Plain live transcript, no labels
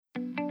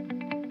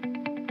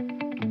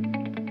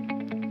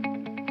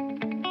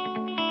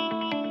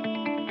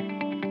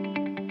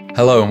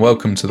Hello and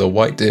welcome to the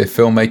White Deer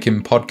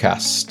Filmmaking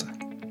Podcast.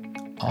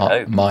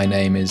 Hello. My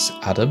name is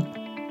Adam.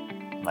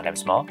 My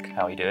name's Mark.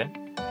 How are you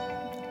doing?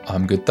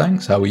 I'm good,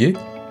 thanks. How are you?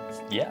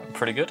 Yeah, I'm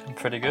pretty good. We've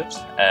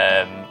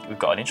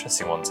got an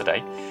interesting one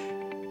today.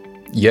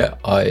 Yeah,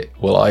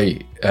 I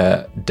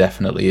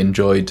definitely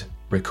enjoyed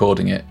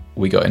recording it.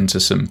 We got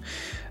into some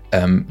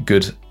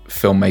good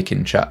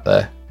filmmaking chat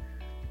there.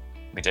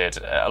 We did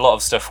a lot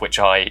of stuff which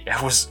I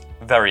was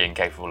very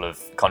incapable of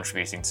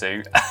contributing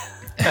to.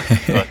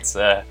 But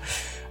I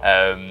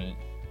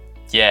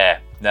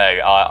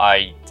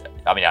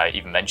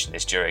even mentioned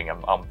this during. I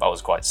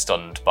was quite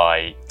stunned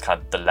by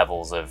kind of the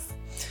levels of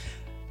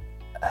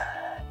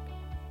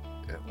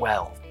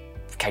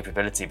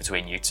capability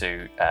between you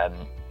two. I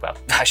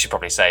should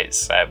probably say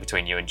it's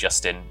between you and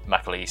Justin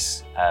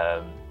McAleece,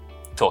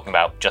 talking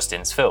about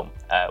Justin's film,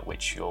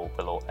 which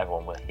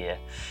everyone will hear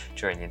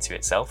during the interview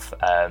itself.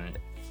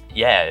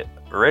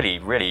 Really,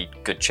 really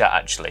good chat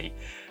actually.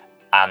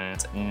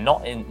 And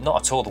not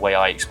at all the way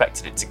I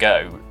expected it to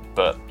go,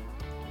 but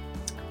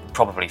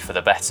probably for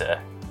the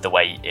better, the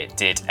way it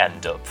did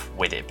end up,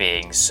 with it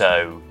being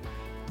so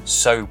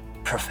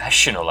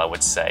professional, I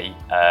would say,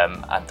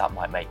 and that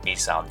might make me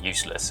sound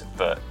useless,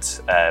 but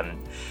I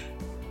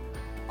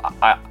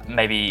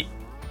maybe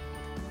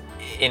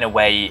in a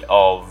way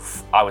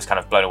of I was kind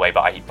of blown away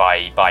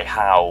by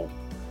how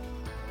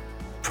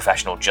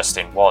professional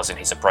Justin was in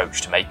his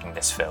approach to making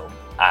this film,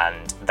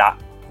 and that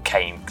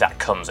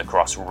comes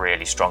across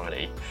really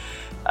strongly,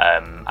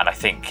 and I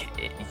think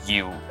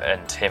you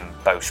and him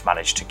both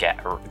managed to get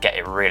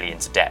it really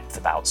into depth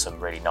about some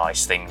really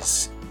nice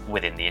things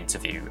within the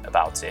interview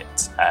about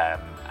it,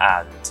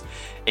 and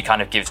it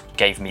kind of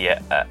gave me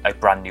a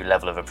brand new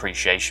level of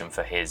appreciation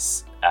for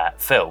his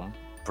film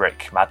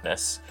Brick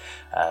Madness.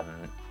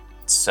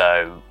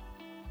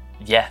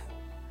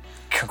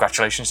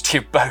 Congratulations to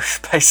you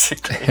both,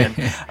 basically, and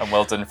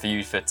well done for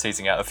you for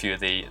teasing out a few of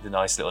the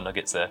nice little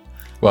nuggets there.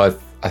 Well,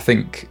 I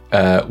think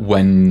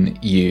when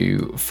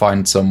you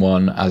find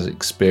someone as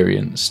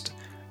experienced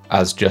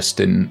as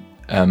Justin,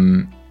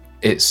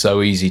 it's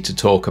so easy to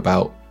talk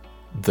about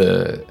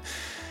the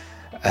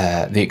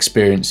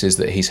experiences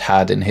that he's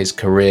had in his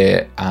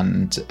career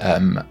and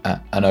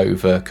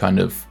over kind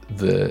of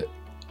the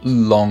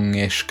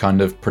longish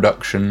kind of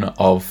production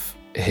of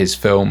his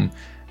film.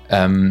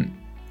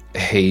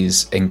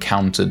 He's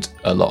encountered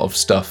a lot of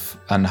stuff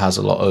and has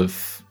a lot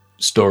of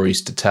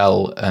stories to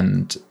tell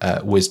and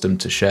wisdom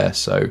to share.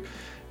 So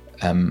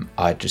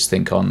I just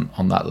think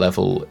on that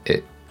level,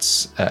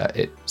 it's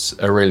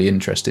a really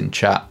interesting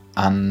chat.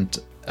 And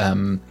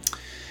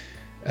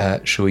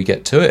shall we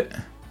get to it?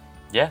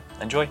 Yeah,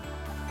 enjoy.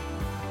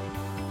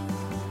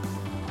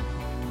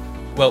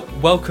 Well,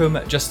 welcome,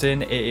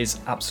 Justin. It is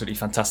absolutely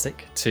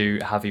fantastic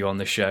to have you on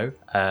the show.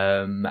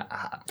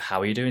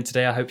 How are you doing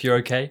today? I hope you're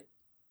okay.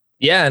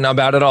 Yeah, not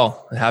bad at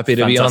all. Happy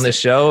to be on this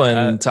show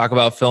and talk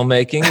about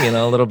filmmaking,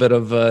 a little bit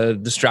of a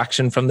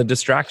distraction from the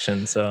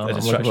distraction. So I'm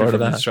looking forward to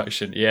that.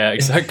 Distraction. Yeah,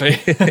 exactly.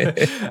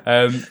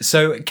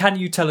 So can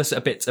you tell us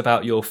a bit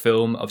about your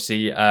film?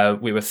 Obviously,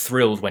 we were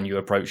thrilled when you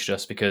approached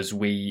us because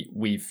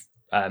we've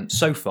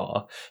so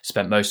far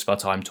spent most of our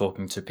time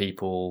talking to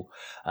people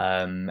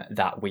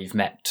that we've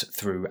met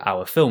through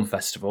our film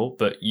festival,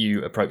 but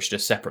you approached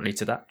us separately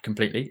to that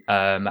completely.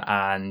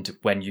 And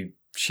when you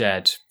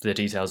shared the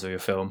details of your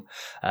film,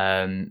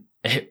 I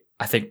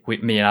think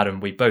me and Adam,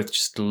 we both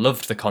just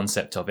loved the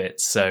concept of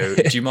it. So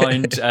do you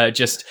mind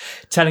just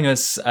telling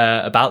us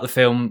about the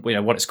film,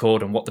 what it's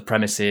called and what the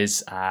premise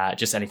is,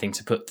 just anything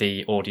to put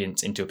the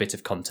audience into a bit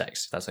of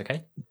context, if that's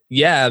okay?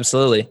 Yeah,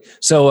 absolutely.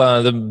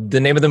 So the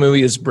name of the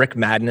movie is Brick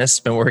Madness.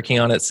 Been working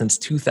on it since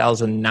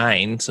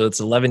 2009. So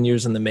it's 11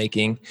 years in the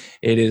making.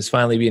 It is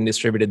finally being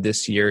distributed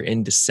this year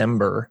in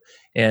December,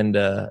 and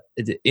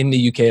in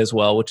the UK as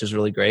well, which is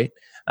really great.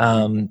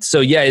 It's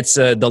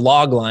the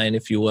log line,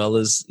 if you will,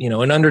 is,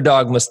 an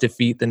underdog must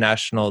defeat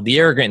the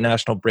arrogant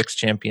national bricks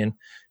champion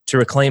to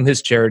reclaim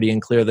his charity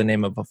and clear the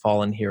name of a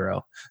fallen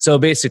hero. So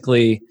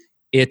basically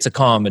it's a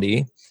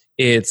comedy.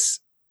 It's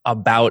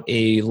about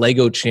a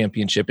Lego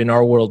championship. In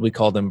our world, we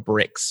call them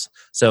bricks.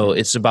 So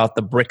it's about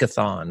the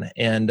brickathon.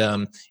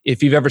 And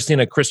if you've ever seen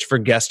a Christopher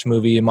Guest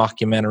movie, a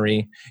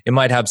mockumentary, it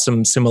might have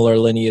some similar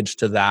lineage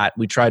to that.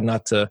 We tried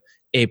not to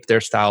ape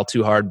their style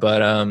too hard,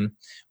 but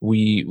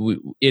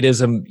it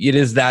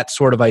is that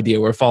sort of idea.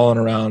 We're following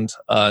around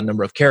a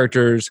number of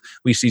characters.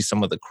 We see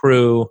some of the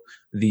crew.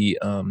 The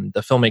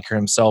filmmaker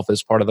himself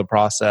is part of the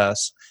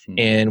process,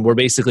 and we're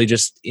basically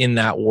just in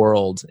that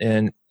world.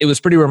 And it was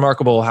pretty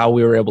remarkable how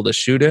we were able to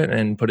shoot it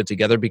and put it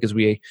together, because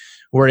we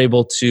were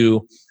able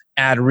to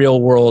add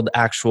real world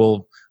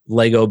actual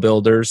Lego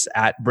builders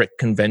at brick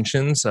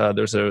conventions.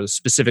 There's a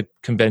specific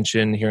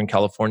convention here in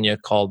California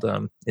called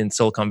in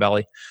Silicon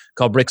Valley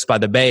called Bricks by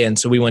the Bay, and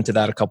so we went to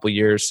that a couple of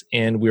years,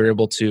 and we were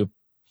able to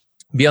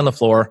be on the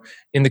floor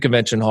in the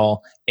convention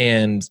hall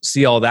and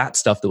see all that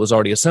stuff that was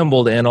already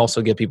assembled, and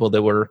also get people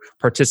that were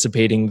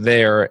participating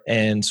there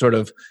and sort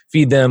of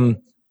feed them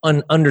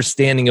an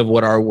understanding of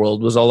what our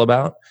world was all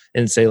about,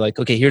 and say like,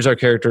 okay, here's our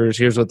characters,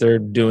 here's what they're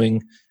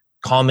doing.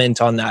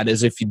 comment on that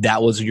as if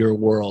that was your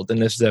world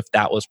and as if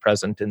that was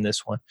present in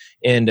this one.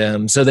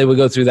 And so they would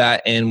go through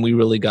that, and we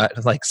really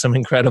got like some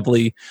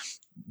incredibly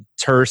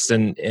terse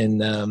and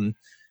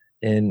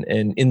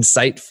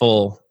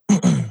insightful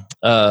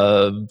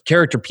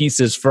character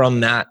pieces from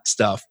that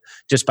stuff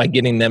just by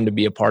getting them to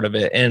be a part of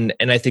it. And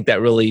I think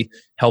that really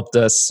helped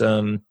us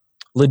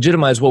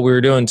legitimize what we were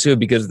doing too,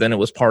 because then it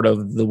was part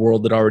of the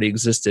world that already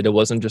existed. It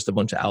wasn't just a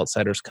bunch of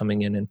outsiders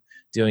coming in and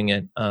doing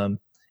it.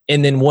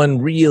 And then one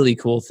really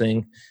cool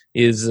thing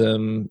is,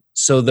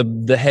 so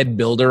the head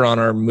builder on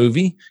our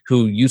movie,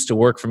 who used to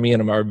work for me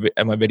at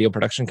my video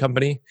production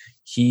company,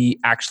 he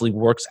actually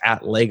works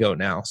at Lego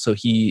now. So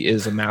he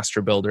is a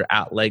master builder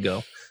at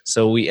Lego.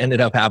 So we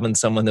ended up having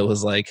someone that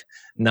was like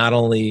not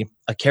only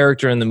a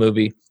character in the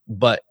movie,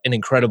 but an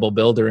incredible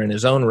builder in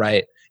his own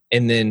right.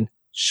 And then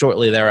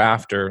shortly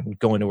thereafter,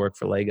 going to work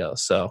for Lego.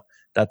 So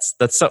that's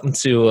something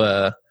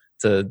to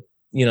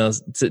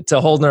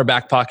hold in our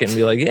back pocket and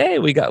be like, hey,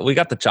 we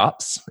got the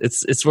chops.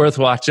 It's worth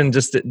watching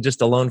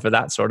just alone for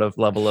that sort of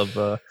level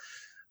of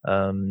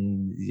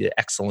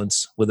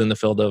excellence within the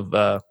field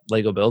of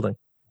Lego building.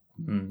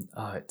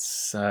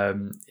 It's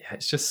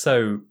just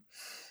so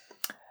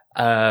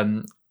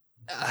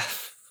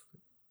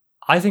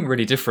I think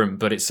really different,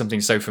 but it's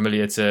something so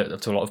familiar to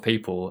a lot of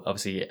people.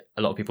 Obviously,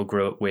 a lot of people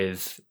grew up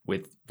with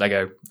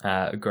Lego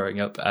growing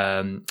up,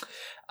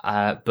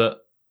 but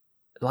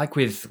like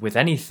with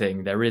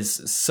anything, there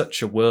is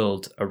such a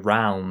world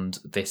around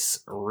this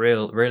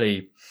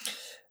really.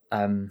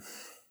 I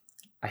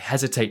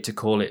hesitate to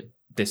call it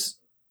this.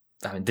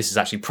 I mean, this is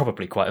actually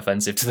probably quite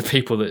offensive to the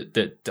people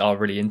that are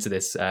really into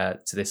this to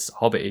this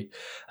hobby,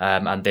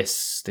 and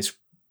this.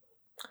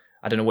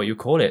 I don't know what you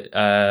call it.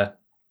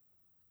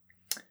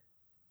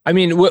 I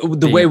mean,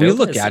 the way we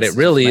look at it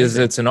really is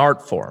it's an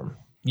art form.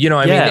 You know,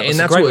 I mean, and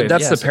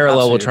that's the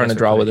parallel we're trying to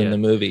draw within the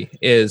movie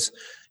is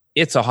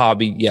it's a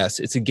hobby.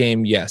 Yes. It's a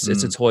game. Yes.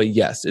 It's a toy.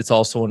 Yes. It's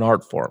also an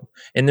art form.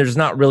 And there's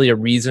not really a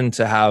reason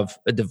to have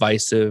a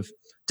divisive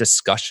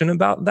discussion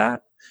about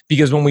that,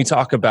 because when we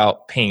talk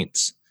about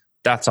paints,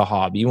 that's a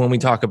hobby. When we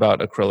talk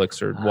about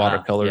acrylics or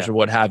watercolors or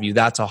what have you,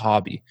 that's a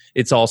hobby.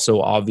 It's also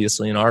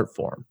obviously an art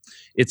form.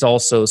 It's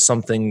also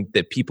something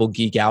that people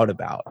geek out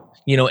about.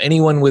 You know,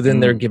 anyone within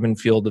their given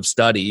field of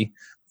study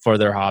for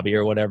their hobby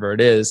or whatever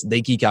it is,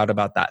 they geek out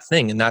about that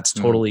thing. And that's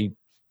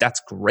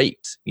that's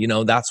great. You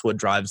know, that's what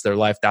drives their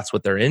life. That's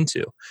what they're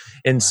into.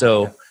 And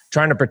so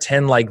trying to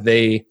pretend like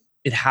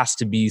it has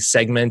to be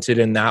segmented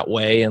in that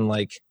way, and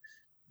like,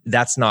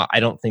 that's not,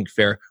 I don't think,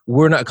 fair.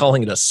 We're not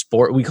calling it a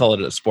sport. We call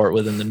it a sport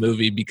within the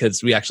movie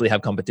because we actually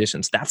have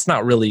competitions. That's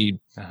not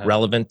really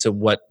relevant to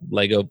what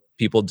Lego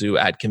people do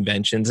at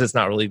conventions. It's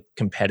not really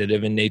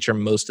competitive in nature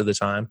most of the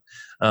time.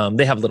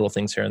 They have little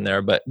things here and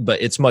there, but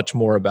it's much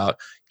more about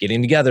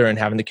getting together and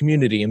having the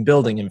community and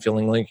building and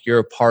feeling like you're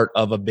a part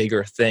of a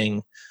bigger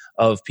thing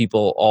of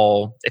people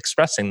all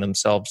expressing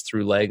themselves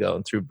through Lego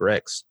and through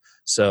bricks.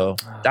 So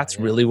that's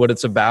really what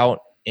it's about.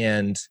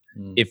 And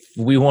if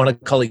we want to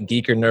call it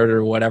geek or nerd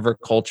or whatever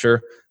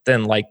culture,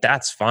 then like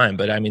that's fine.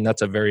 But I mean,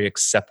 that's a very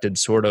accepted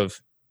sort of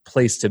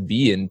place to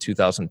be in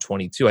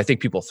 2022. I think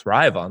people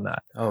thrive on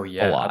that. Oh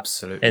yeah, a lot.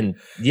 Absolutely. And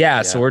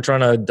so we're trying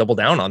to double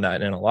down on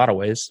that in a lot of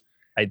ways.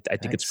 I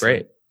think it's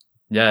great.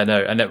 Yeah,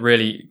 no, and it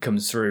really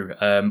comes through.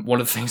 One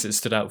of the things that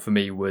stood out for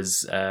me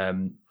was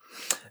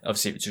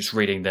obviously just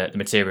reading the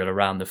material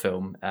around the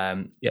film.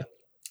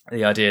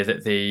 The idea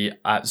that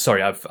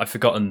I've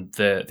forgotten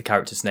the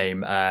character's name.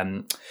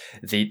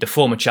 The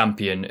former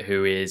champion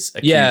who is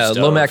accused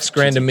Lomax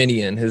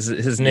Grandaminian.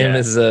 His name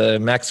is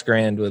Max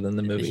Grand within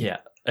the movie. Yeah,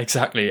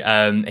 exactly.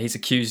 He's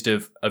accused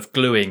of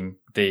gluing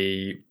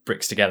the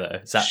bricks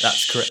together.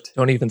 That's correct?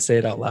 Don't even say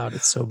it out loud.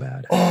 It's so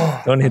bad.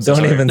 Don't even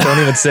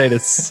say it.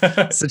 It's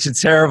such a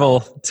terrible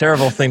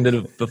thing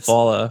to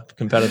befall a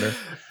competitor.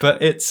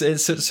 But it's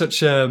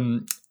such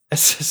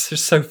it's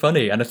just so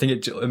funny, and I think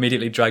it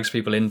immediately drags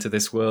people into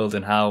this world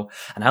and how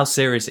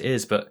serious it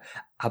is. But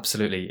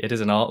absolutely, it is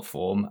an art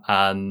form,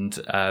 and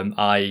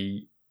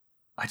I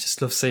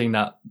just love seeing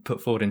that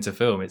put forward into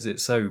film.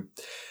 It's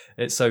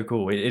so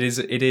cool. It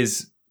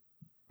is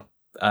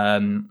a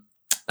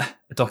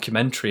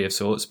documentary of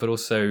sorts, but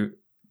also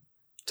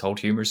told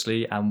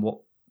humorously, and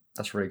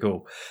that's really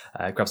cool.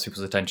 It grabs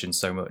people's attention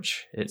so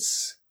much.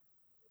 It's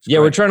great.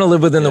 We're trying to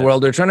live within the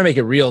world. We're trying to make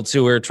it real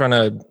too. We're trying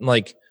to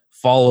like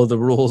follow the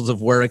rules of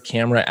where a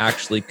camera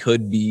actually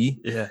could be,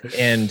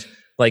 and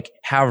like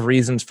have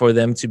reasons for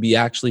them to be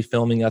actually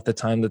filming at the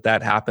time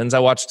that happens. I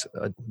watched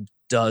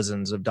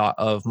dozens of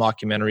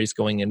mockumentaries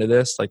going into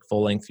this, like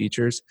full-length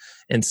features,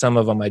 and some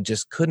of them I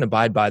just couldn't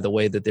abide by the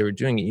way that they were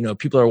doing it. You know,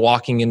 people are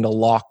walking into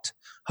locked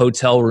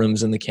hotel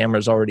rooms and the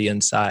camera's already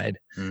inside,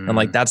 and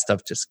like that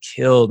stuff just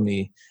killed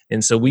me.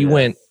 And so we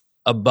went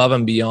above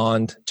and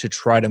beyond to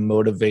try to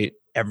motivate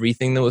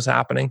everything that was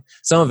happening.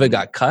 Some of it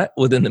got cut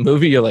within the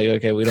movie. You're like,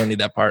 okay, we don't need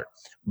that part.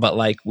 But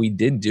like we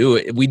did do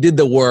it. We did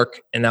the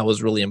work, and that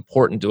was really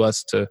important to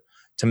us to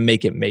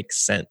make it make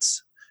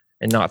sense,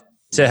 and not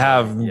to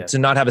have to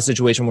not have a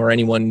situation where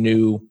anyone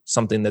knew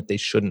something that they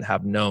shouldn't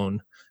have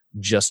known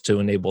just to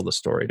enable the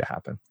story to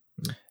happen.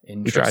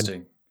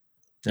 Interesting. Yeah.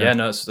 Yeah,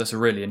 no, that's a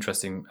really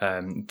interesting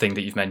thing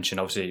that you've mentioned.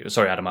 Obviously,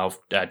 sorry, Adam, I'll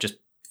just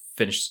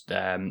finish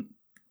that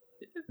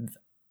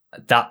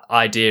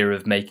idea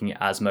of making it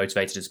as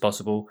motivated as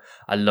possible.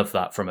 I love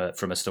that from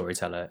a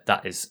storyteller.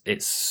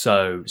 It's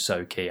so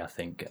key, I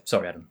think.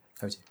 Sorry, Adam.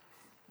 Over to you.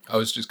 I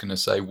was just going to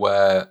say,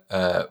 where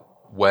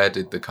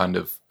did the kind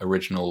of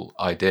original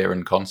idea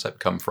and concept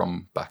come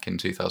from back in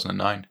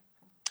 2009?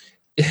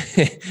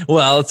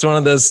 Well, it's one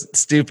of those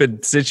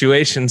stupid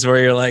situations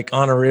where you're like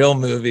on a real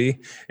movie,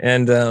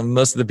 and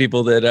most of the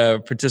people that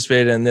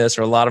participated in this,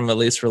 or a lot of them at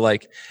least, were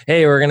like,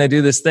 hey, we're going to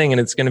do this thing and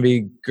it's going to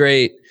be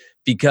great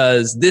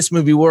because this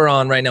movie we're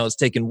on right now is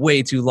taking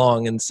way too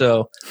long. And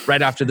so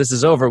right after this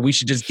is over, we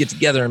should just get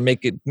together and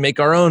make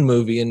our own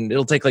movie, and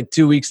it'll take like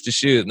 2 weeks to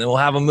shoot, and then we'll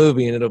have a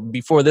movie, and it'll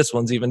before this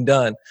one's even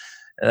done.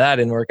 That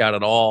didn't work out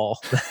at all.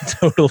 That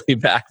totally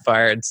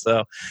backfired.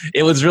 So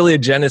it was really a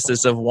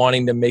genesis of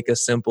wanting to make a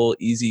simple,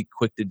 easy,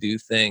 quick to do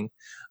thing.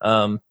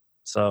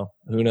 So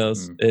who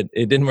knows?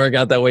 It didn't work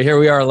out that way. Here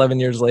we are 11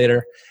 years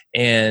later,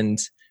 and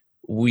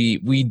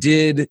we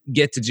did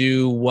get to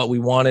do what we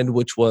wanted,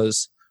 which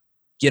was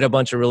get a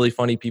bunch of really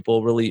funny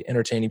people, really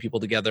entertaining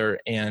people together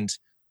and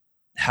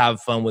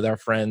have fun with our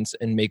friends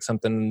and make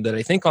something that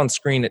I think on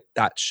screen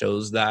that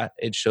shows that.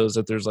 It shows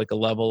that there's like a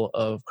level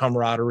of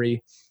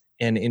camaraderie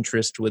and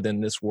interest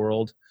within this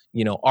world,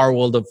 our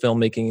world of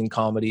filmmaking and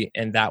comedy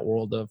and that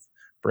world of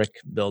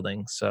brick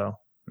building. So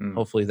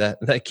hopefully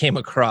that came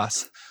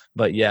across.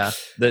 But yeah,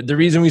 the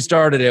reason we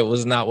started it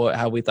was not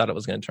how we thought it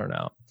was going to turn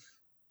out.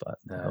 But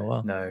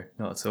no,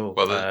 not at all.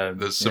 Well,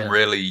 there's some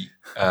really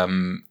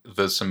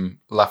there's some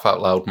laugh out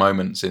loud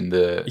moments in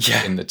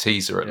the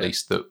teaser at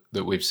least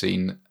that we've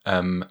seen,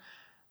 and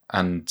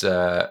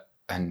yeah,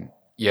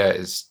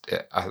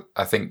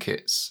 I think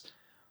it's.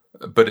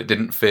 But it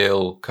didn't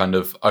feel kind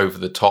of over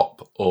the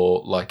top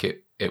or like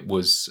it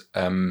was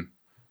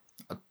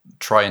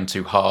trying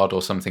too hard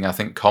or something. I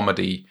think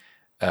comedy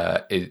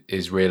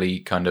is really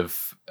kind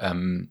of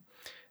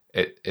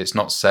it's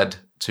not said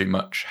too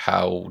much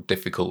how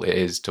difficult it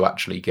is to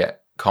actually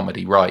get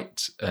comedy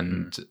right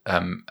and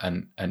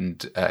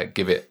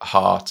give it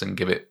heart and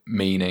give it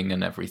meaning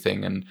and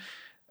everything.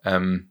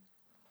 And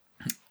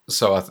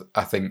so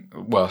I think,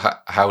 well,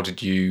 how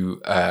did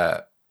you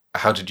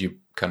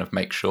kind of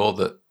make sure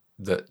that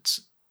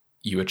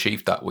you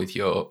achieved that with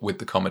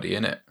the comedy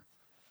in it?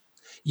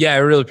 Yeah, I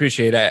really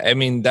appreciate it. I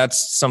mean,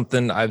 that's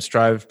something I've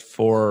strived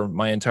for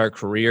my entire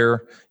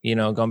career,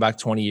 going back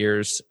 20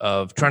 years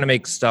of trying to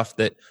make stuff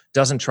that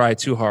doesn't try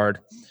too hard,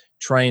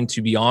 trying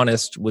to be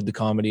honest with the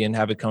comedy and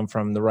have it come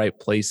from the right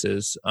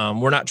places.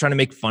 We're not trying to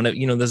make fun of,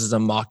 this is a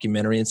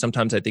mockumentary. And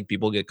sometimes I think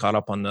people get caught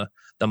up on the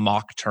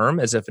mock term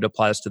as if it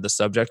applies to the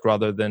subject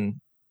rather than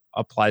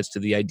applies to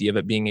the idea of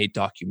it being a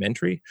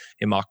documentary,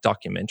 a mock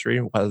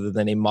documentary, rather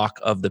than a mock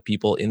of the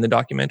people in the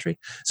documentary.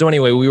 So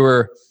anyway, we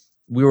were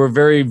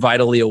very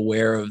vitally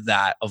aware of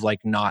that, of like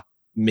not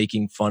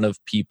making fun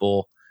of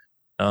people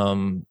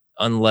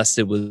unless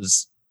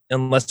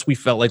we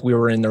felt like we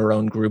were in their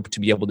own group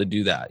to be able to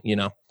do that.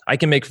 I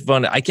can't make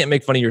fun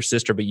of your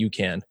sister, but you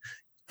can.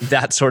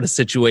 That sort of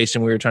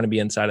situation, we were trying to be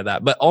inside of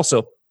that. But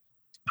also,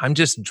 I'm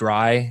just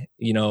dry,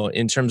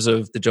 in terms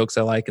of the jokes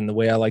I like and the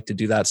way I like to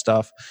do that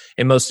stuff.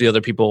 And most of the other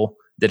people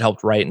that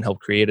helped write and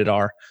helped create it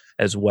are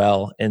as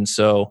well. And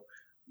so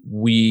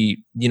I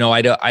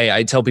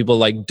tell people,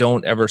 like,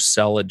 don't ever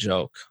sell a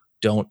joke.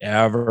 Don't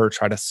ever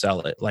try to sell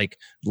it. Like,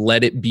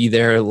 let it be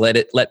there.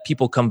 Let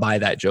people come by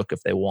that joke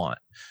if they want.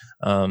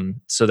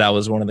 So that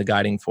was one of the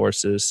guiding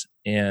forces.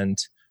 And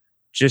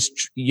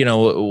just,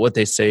 what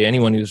they say,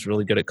 anyone who's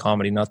really good at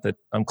comedy, not that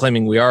I'm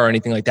claiming we are or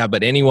anything like that,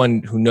 but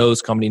anyone who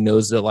knows comedy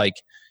knows that, like,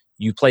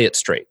 you play it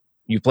straight.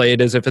 You play it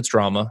as if it's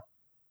drama.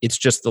 It's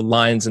just the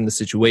lines and the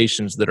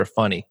situations that are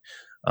funny.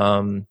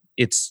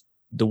 It's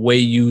the way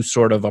you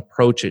sort of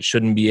approach it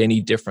shouldn't be any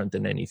different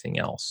than anything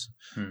else.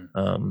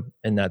 And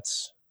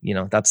that's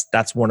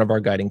one of our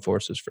guiding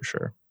forces for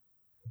sure.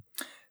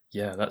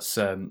 Yeah,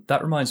 that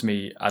reminds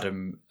me,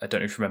 Adam, I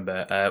don't know if you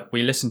remember,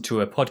 we listened to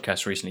a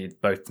podcast recently,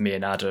 both me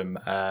and Adam,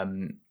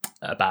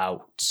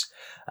 about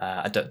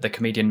the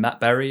comedian Matt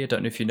Berry. I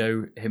don't know if you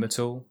know him at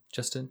all,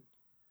 Justin.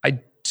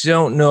 I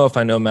don't know if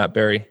I know Matt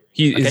Berry.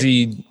 Is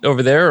he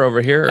over there or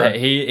over here?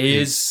 He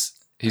is.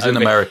 He's in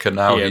America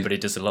now. Yeah, but he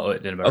does a lot of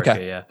it in America.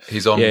 Okay. Yeah,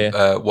 he's on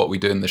What We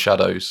Do in the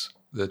Shadows,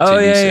 the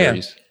TV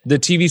series. Yeah. The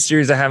TV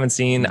series I haven't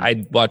seen.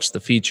 I watched the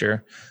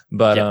feature,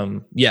 but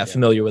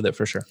familiar with it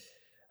for sure.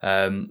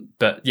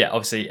 But yeah,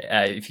 obviously,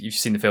 if you've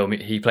seen the film,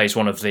 he plays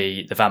one of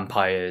the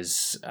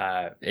vampires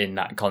in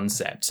that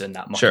concept and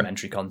that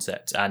mockumentary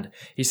concept, and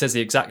he says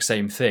the exact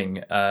same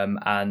thing.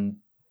 About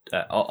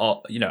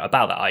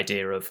that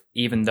idea of,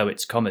 even though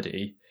it's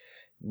comedy,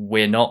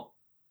 we're not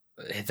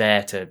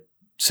there to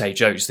say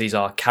jokes. These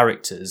are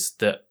characters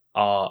that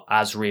are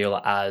as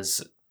real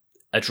as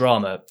a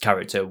drama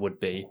character would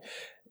be.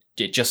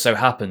 It just so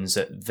happens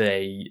that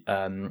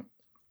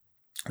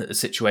that the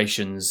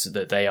situations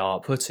that they are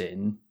put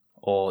in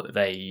or that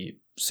they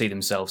see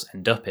themselves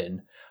end up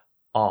in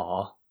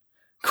are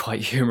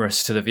quite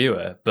humorous to the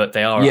viewer, but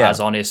they are as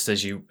honest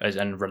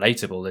and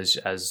relatable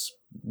as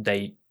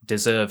they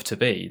deserve to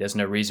be. There's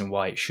no reason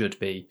why it should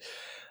be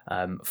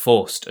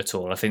forced at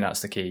all. I think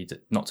that's the key,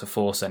 not to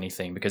force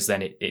anything, because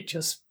then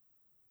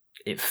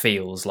it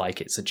feels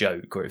like it's a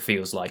joke, or it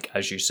feels like,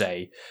 as you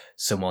say,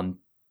 someone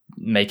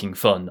making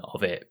fun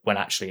of it, when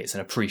actually it's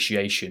an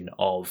appreciation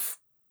of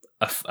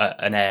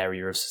an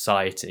area of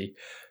society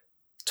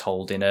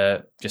told in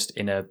a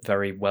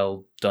very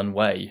well done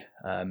way.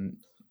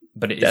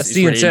 But it's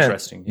really intent.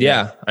 Interesting.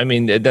 Yeah. I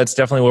mean, that's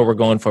definitely what we're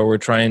going for. We're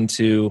trying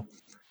to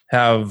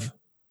have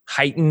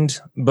heightened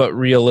but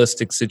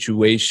realistic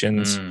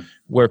situations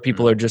where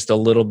people are just a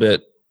little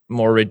bit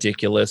more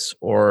ridiculous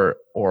or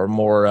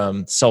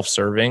more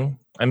self-serving.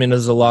 I mean,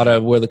 there's a lot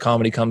of where the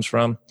comedy comes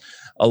from,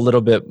 a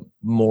little bit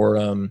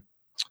more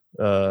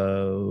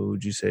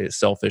would you say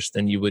selfish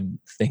than you would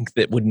think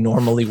that would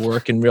normally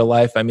work in real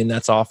life. I mean,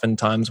 that's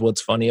oftentimes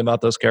what's funny about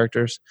those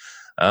characters.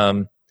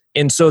 And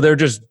so they're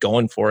just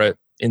going for it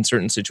in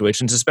certain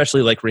situations,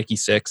 especially like Ricky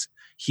Six.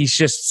 He's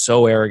just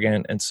so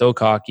arrogant and so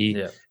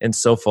cocky and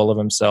so full of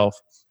himself.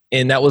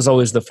 And that was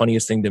always the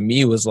funniest thing to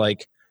me, was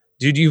like,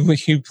 dude,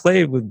 you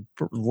play with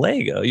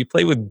Lego, you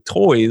play with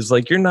toys.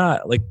 Like, you're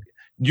not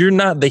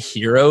the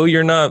hero.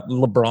 You're not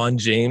LeBron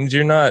James.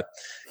 You're not,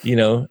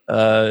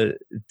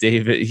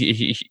 David,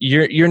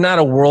 you're not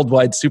a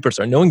worldwide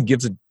superstar. No one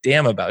gives a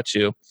damn about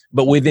you,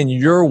 but within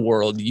your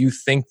world, you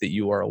think that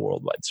you are a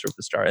worldwide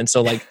superstar. And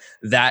so like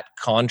that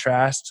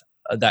contrast,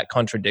 that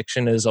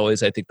contradiction is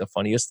always, I think, the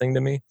funniest thing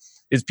to me,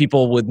 is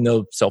people with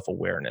no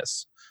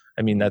self-awareness.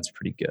 I mean, that's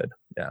pretty good.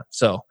 Yeah.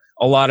 So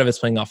a lot of it's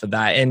playing off of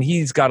that. And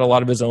he's got a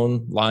lot of his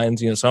own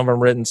lines, some of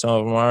them written, some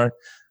of them aren't.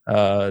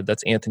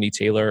 That's Anthony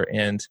Taylor.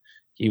 And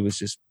he was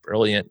just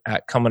brilliant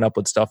at coming up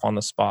with stuff on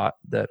the spot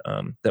that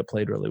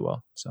played really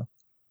well. So,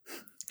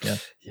 yeah,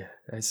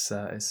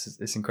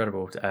 it's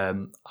incredible.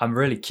 I'm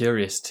really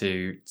curious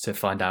to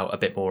find out a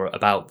bit more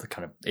about the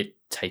kind of it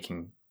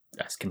taking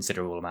a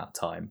considerable amount of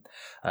time,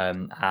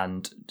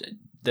 and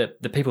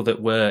the people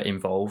that were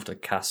involved, the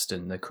cast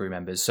and the crew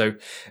members. So,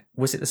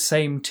 was it the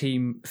same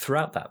team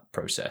throughout that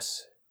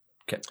process?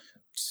 Okay.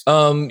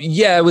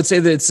 Yeah, I would say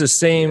that it's the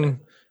same. Yeah.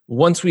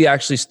 Once we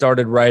actually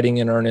started writing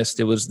in earnest,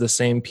 it was the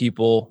same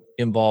people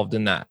involved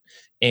in that.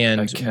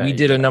 And we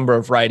did a number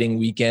of writing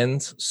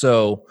weekends.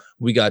 So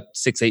we got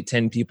 6, 8,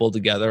 10 people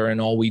together, and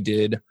all we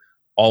did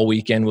all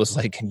weekend was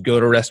like go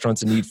to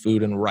restaurants and eat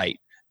food and write,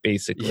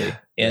 basically. Yeah.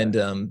 And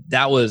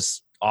that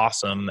was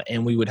awesome.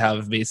 And we would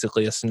have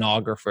basically a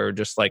stenographer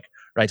just like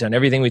write down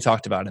everything we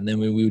talked about. And then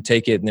we would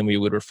take it and then we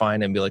would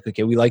refine it and be like,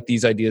 okay, we like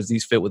these ideas.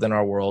 These fit within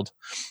our world.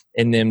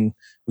 And then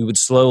we would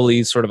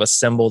slowly sort of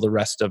assemble the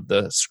rest of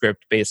the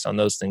script based on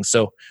those things.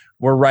 So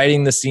we're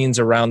writing the scenes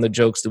around the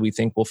jokes that we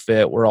think will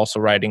fit. We're also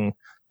writing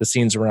the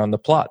scenes around the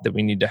plot that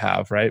we need to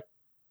have, right?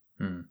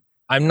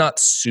 I'm not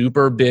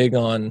super big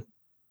on,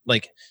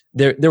 like,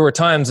 there were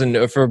times,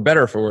 and for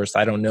better or for worse,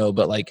 I don't know,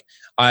 but like,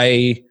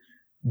 I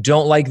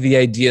don't like the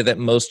idea that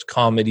most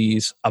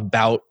comedies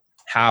about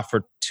half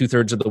or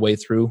 2/3 of the way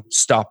through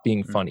stop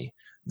being funny.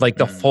 Like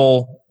the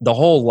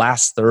whole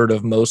last third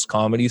of most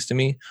comedies to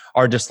me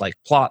are just like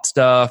plot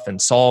stuff and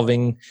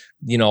solving,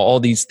 all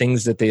these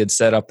things that they had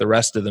set up the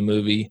rest of the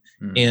movie,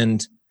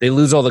 and they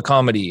lose all the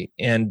comedy.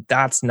 And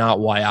that's not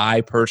why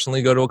I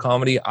personally go to a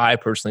comedy. I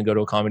personally go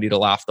to a comedy to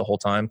laugh the whole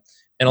time.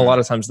 And a lot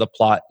of times the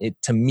plot,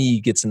 it to me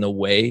gets in the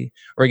way,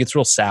 or it gets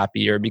real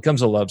sappy, or it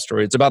becomes a love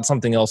story. It's about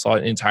something else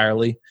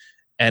entirely.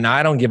 And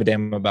I don't give a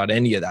damn about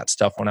any of that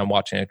stuff when I'm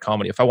watching a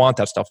comedy. If I want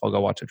that stuff, I'll go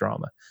watch a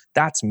drama.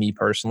 That's me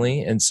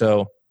personally. And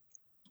so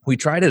we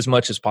tried as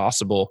much as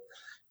possible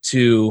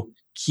to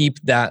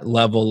keep that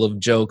level of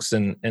jokes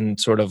and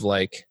sort of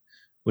like,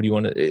 what do you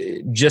want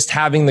to, just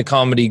having the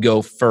comedy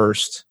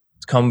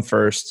come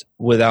first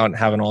without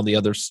having all the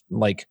others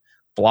like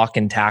block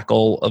and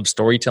tackle of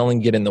storytelling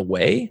get in the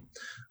way.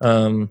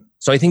 So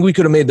I think we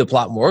could have made the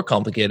plot more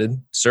complicated,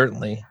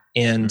 certainly.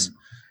 And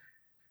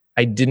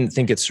I didn't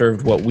think it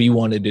served what we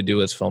wanted to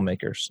do as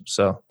filmmakers.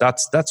 So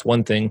that's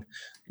one thing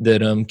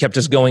that kept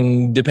us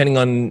going, depending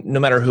on no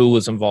matter who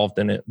was involved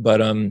in it. But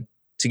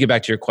to get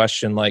back to your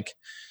question, like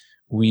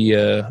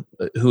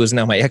who is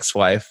now my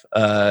ex-wife,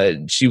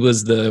 she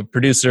was the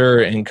producer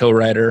and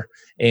co-writer,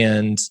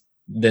 and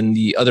then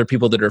the other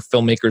people that are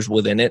filmmakers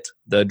within it,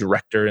 the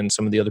director and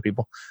some of the other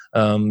people,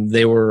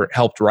 they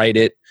helped write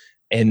it,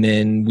 and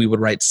then we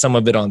would write some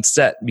of it on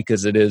set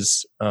because it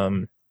is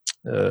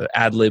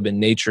ad-lib in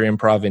nature,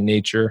 improv in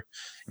nature.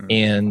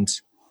 And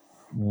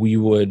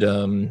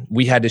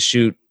we had to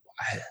shoot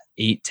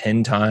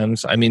 8-10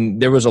 times. I mean,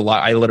 there was a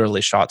lot. I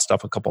literally shot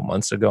stuff a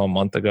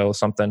month ago,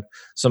 something,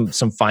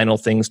 some final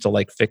things to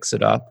like fix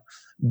it up.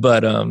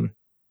 But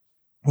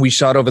we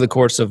shot over the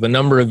course of a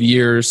number of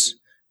years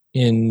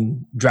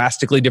in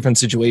drastically different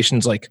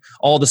situations. Like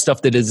all the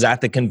stuff that is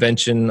at the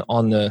convention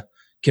on the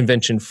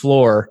convention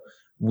floor,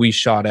 we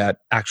shot at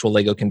actual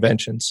Lego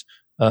conventions.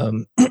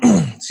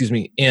 Excuse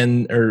me.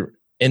 And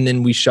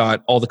then we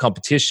shot all the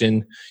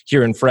competition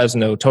here in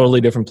Fresno,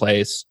 totally different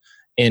place.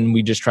 and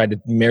we just tried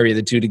to marry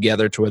the two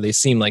together to where they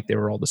seemed like they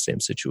were all the same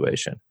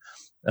situation.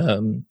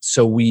 And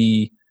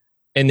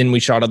then we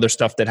shot other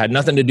stuff that had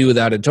nothing to do with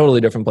that in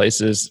totally different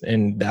places,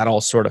 and that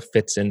all sort of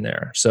fits in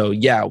there. So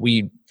yeah,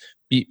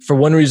 for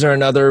one reason or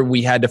another,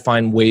 we had to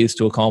find ways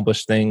to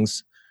accomplish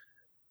things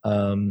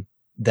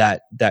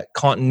that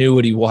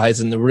continuity wise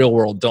in the real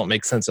world don't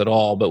make sense at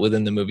all, but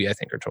within the movie I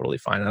think are totally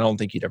fine. I don't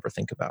think you'd ever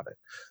think about it.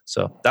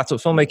 So that's what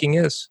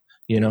filmmaking is,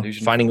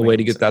 finding a way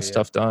to get that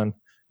stuff done.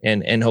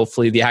 And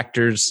hopefully the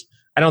actors,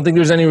 I don't think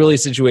there's any really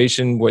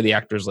situation where the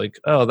actor's like,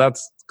 oh,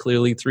 that's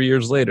clearly 3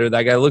 years later,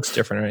 that guy looks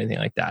different or anything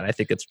like that. I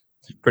think it's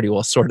pretty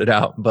well sorted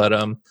out, but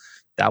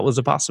that was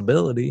a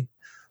possibility.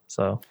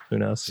 So who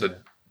knows? So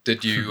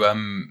did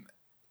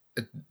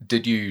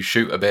you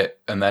shoot a bit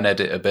and then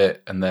edit a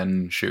bit and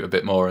then shoot a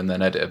bit more and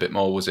then edit a bit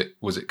more? Was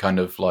it kind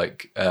of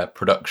like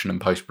production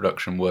and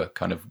post-production were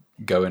kind of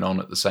going on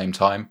at the same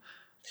time?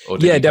 Or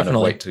did you definitely kind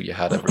of wait till you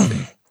had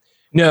everything?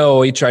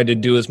 No, I tried to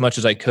do as much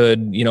as I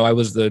could. I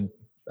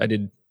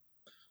did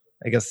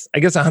I guess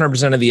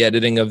 100% of the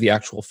editing of the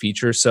actual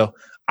feature. So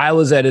I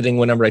was editing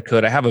whenever I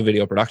could. I have a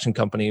video production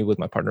company with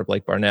my partner,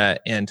 Blake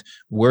Barnett, and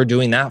we're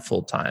doing that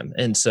full time.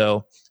 And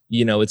so,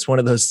 it's one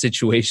of those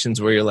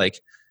situations where you're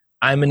like,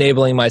 I'm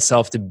enabling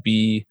myself to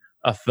be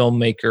a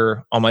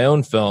filmmaker on my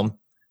own film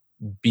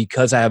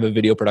because I have a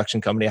video production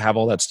company. I have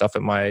all that stuff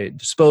at my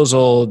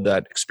disposal,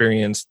 that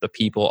experience, the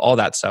people, all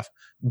that stuff.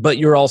 But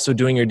you're also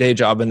doing your day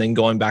job and then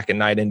going back at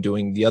night and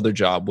doing the other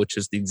job, which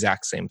is the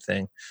exact same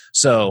thing.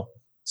 So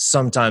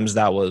sometimes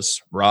that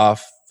was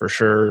rough for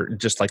sure,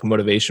 just like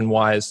motivation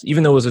wise,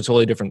 even though it was a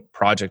totally different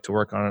project to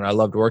work on and I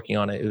loved working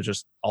on it. It was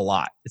just a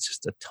lot. It's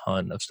just a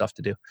ton of stuff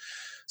to do.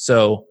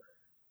 So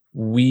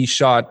we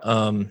shot,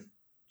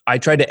 I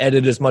tried to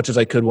edit as much as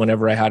I could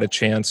whenever I had a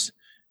chance.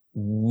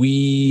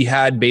 We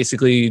had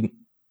basically,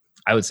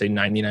 I would say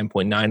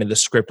 99.9 of the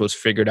script was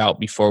figured out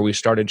before we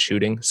started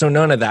shooting. So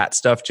none of that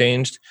stuff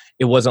changed.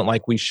 It wasn't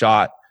like we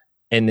shot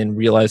and then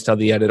realized how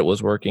the edit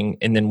was working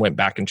and then went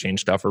back and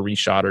changed stuff or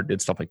reshot or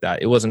did stuff like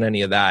that. It wasn't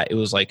any of that. It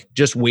was like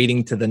just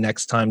waiting to the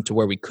next time to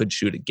where we could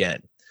shoot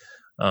again.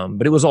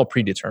 But it was all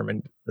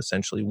predetermined,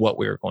 essentially, what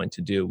we were going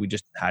to do. We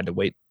just had to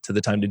wait to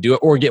the time to do it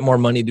or get more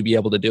money to be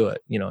able to do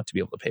it, to be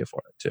able to pay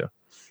for it too.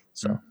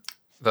 So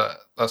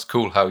that's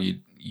cool how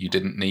you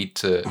didn't need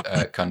to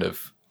kind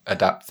of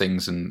adapt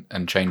things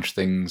and change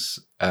things.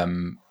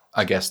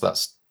 I guess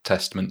that's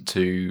testament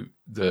to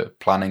the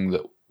planning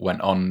that went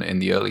on in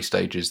the early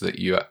stages, that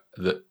you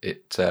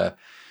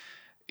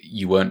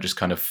weren't just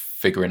kind of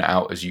figuring it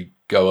out as you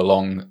go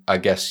along. I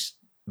guess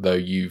though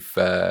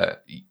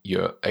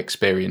you're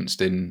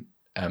experienced in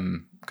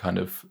kind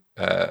of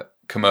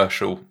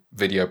commercial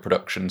video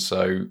production,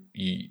 so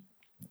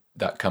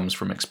that comes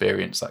from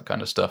experience, that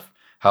kind of stuff.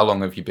 How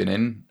long have you been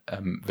in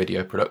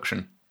video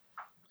production?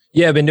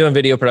 Yeah, I've been doing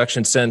video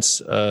production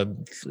since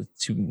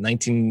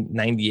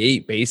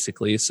 1998,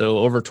 basically. So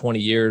over 20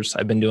 years,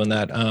 I've been doing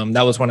that.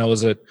 That was when I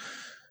was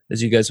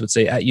as you guys would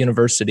say, at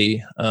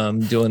university,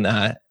 doing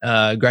that.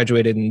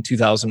 Graduated in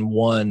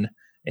 2001,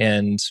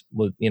 and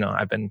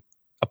I've been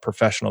a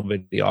professional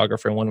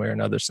videographer in one way or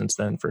another since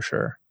then, for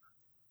sure.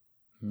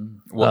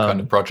 What kind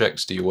of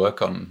projects do you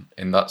work on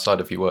in that side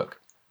of your work?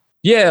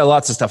 Yeah,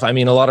 lots of stuff. I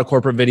mean, a lot of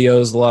corporate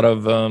videos, a lot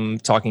of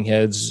talking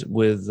heads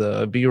with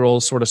B-roll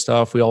sort of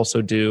stuff. We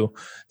also do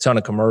a ton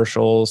of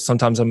commercials.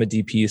 Sometimes I'm a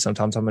DP,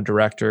 sometimes I'm a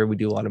director. We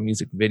do a lot of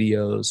music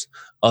videos,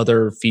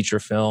 other feature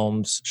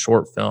films,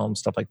 short films,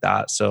 stuff like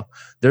that. So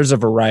there's a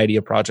variety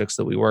of projects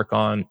that we work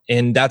on.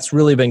 And that's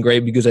really been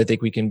great because I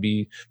think we can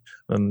be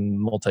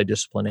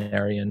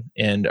multidisciplinary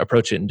and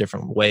approach it in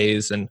different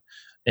ways. And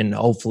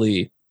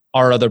hopefully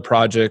our other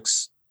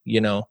projects,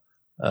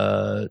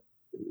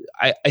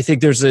 I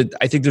think there's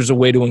a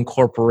way to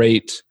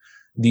incorporate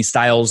the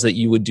styles that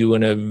you would do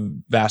in a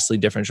vastly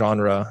different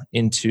genre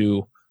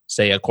into,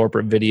 say, a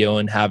corporate video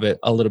and have it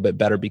a little bit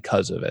better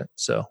because of it.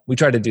 So we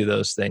try to do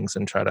those things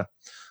and try to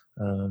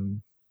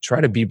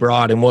be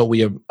broad in what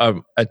we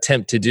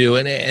attempt to do.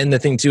 And the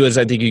thing too is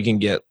I think you can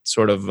get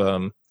sort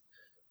of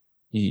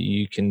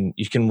you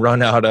can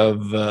run out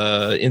of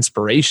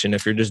inspiration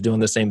if you're just doing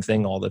the same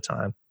thing all the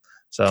time.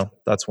 So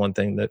that's one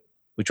thing that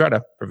we try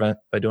to prevent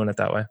by doing it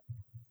that way.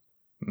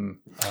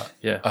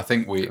 I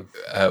think we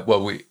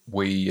what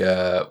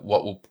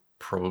will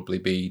probably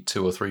be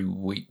 2 or 3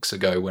 weeks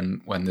ago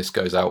when this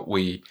goes out,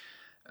 we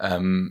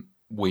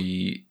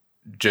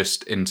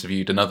just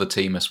interviewed another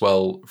team as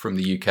well from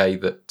the UK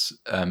that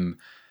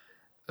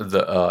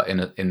are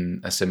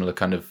in a similar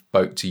kind of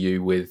boat to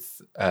you,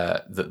 with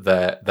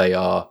that they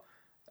are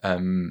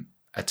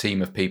a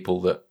team of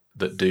people that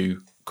do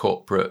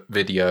corporate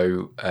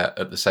video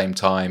at the same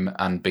time,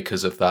 and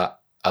because of that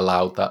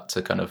allowed that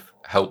to kind of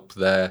help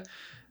their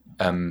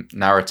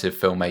narrative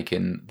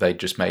filmmaking. They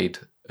just made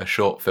a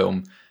short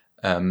film,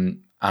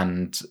 and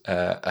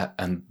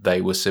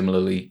they were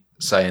similarly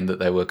saying that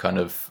they were kind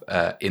of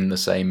in the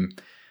same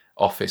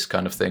office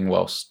kind of thing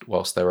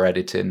whilst they were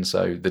editing.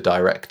 So the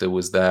director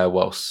was there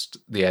whilst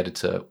the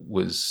editor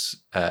was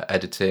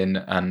editing,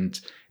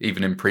 and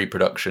even in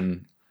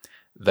pre-production,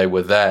 they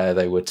were there,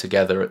 they were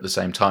together at the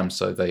same time,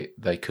 so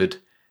they could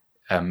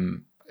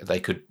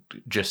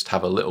just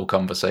have a little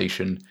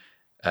conversation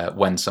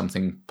when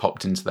something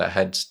popped into their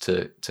heads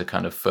to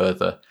kind of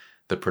further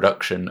the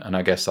production. And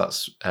I guess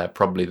that's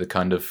probably the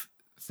kind of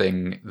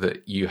thing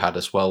that you had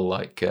as well,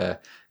 like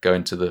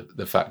going to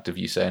the fact of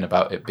you saying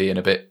about it being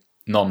a bit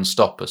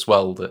non-stop as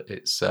well, that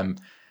it's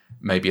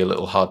maybe a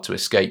little hard to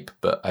escape,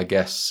 but I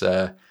guess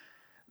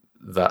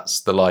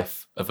that's the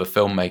life of a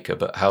filmmaker.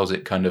 But how's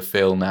it kind of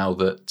feel now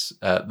that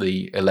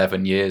the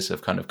 11 years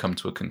have kind of come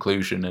to a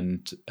conclusion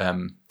and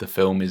the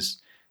film is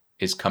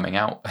coming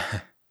out?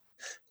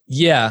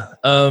 Yeah,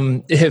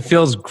 it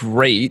feels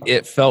great.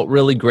 It felt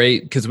really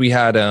great because we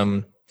had,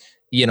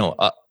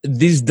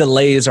 these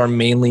delays are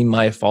mainly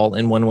my fault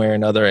in one way or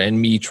another,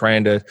 and me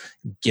trying to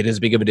get as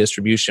big of a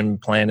distribution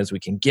plan as we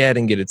can get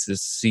and get it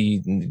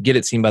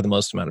seen by the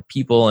most amount of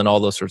people and all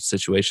those sorts of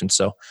situations.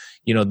 So,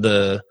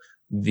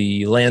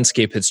 the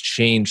landscape has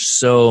changed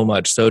so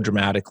much, so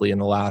dramatically in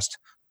the last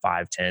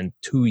 5, 10,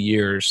 2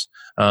 years,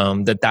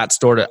 that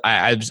sort of,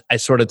 I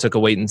sort of took a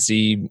wait and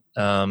see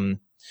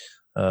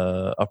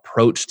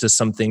approach to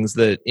some things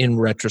that in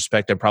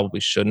retrospect I probably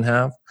shouldn't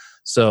have.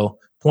 So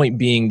point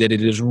being that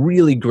it is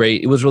really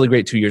great. It was really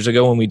great 2 years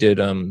ago when we did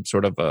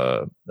sort of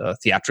a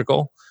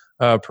theatrical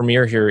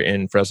premiere here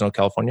in Fresno,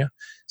 California.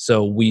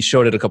 So we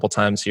showed it a couple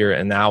times here,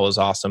 and that was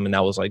awesome. And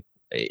that was, like,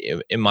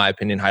 in my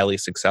opinion, highly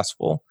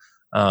successful.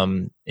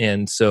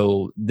 And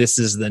so this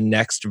is the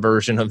next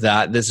version of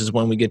that. This is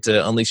when we get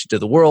to unleash it to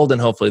the world,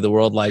 and hopefully the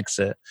world likes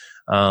it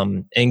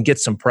and get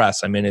some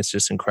press. I mean, it's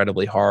just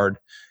incredibly hard.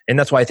 And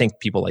that's why I thank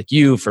people like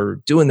you for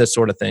doing this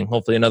sort of thing.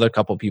 Hopefully another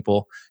couple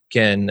people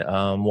can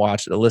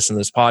listen to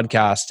this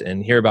podcast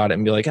and hear about it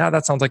and be like,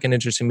 that sounds like an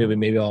interesting movie.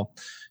 Maybe I'll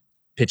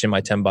pitch in my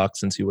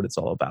 $10 and see what it's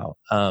all about.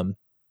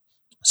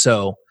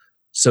 So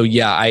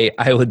yeah,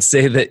 I would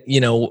say that,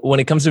 when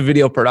it comes to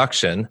video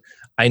production,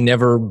 I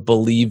never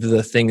believe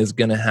the thing is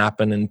going to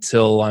happen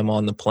until I'm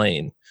on the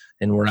plane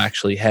and we're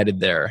actually headed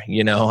there.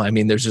 I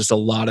mean, there's just a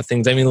lot of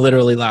things. I mean,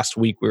 literally last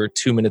week we were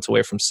 2 minutes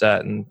away from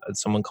set, and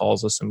someone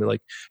calls us and be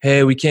like,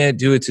 "Hey, we can't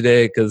do it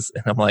today." And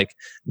I'm like,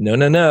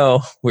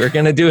 no, we're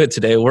going to do it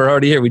today. We're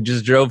already here. We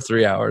just drove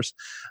 3 hours.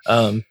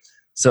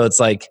 So it's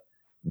like,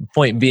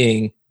 point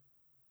being,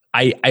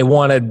 I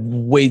want to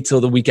wait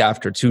till the week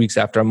after, 2 weeks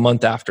after, a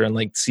month after, and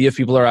like see if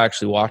people are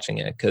actually watching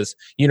it. Because,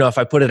 if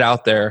I put it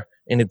out there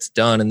and it's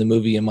done and the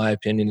movie, in my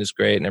opinion, is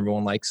great and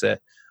everyone likes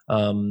it,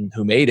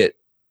 who made it,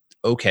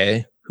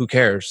 okay, who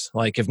cares?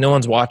 Like, if no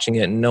one's watching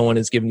it and no one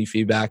is giving you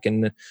feedback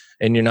and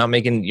you're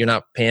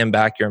not paying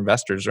back your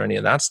investors or any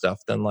of that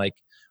stuff, then like,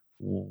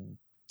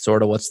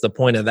 sort of what's the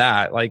point of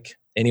that? Like,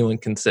 anyone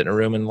can sit in a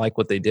room and like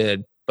what they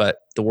did, but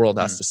the world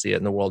has to see it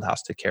and the world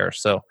has to care.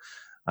 So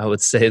I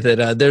would say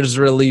that there's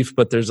relief,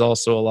 but there's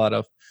also a lot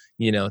of,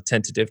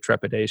 tentative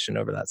trepidation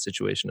over that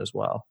situation as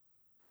well.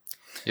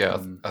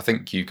 Yeah, I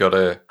think you got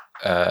to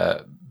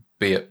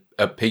be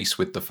at peace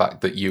with the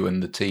fact that you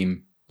and the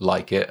team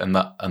like it, and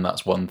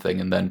that's one thing,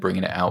 and then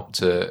bringing it out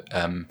to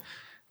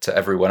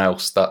everyone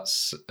else,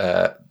 that's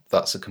a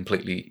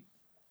complete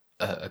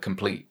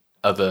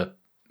other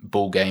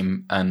ball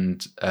game,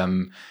 and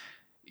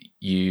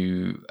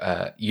you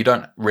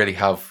don't really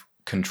have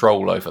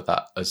control over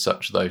that as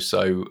such, though.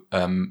 So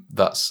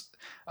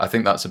I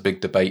think that's a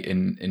big debate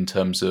in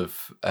terms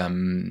of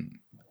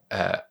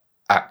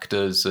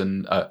actors,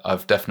 and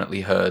I've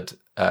definitely heard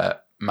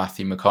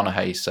Matthew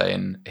McConaughey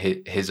saying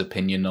his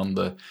opinion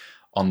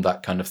on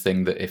that kind of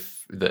thing,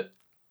 that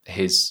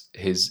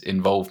his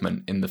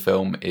involvement in the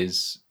film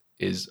is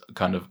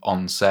kind of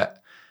on set,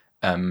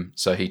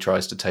 so he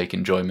tries to take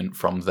enjoyment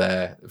from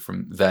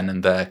then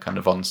and there kind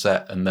of on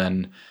set, and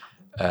then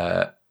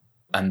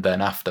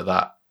after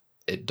that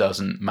it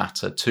doesn't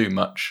matter too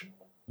much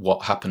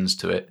what happens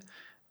to it,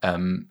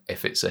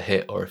 if it's a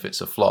hit or if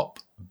it's a flop,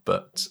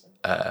 but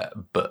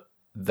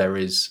there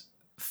is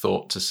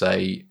thought to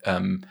say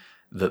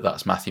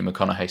that's Matthew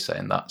McConaughey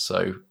saying that,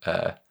 so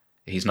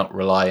he's not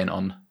relying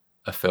on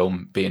a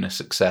film being a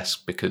success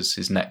because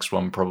his next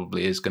one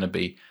probably is going to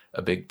be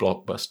a big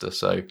blockbuster.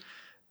 So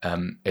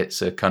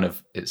it's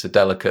a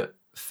delicate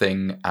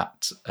thing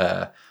at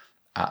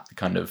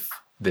kind of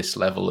this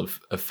level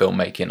of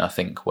filmmaking, I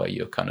think, where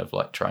you're kind of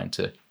like trying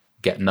to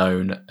get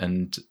known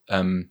and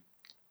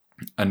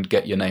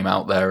get your name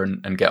out there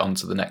and get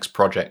onto the next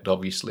project.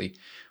 Obviously,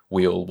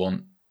 we all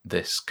want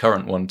this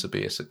current one to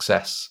be a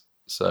success.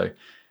 So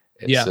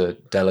it's a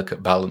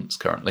delicate balance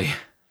currently.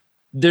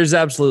 There's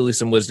absolutely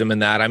some wisdom in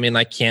that. I mean,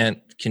 I can't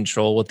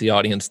control what the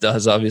audience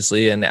does,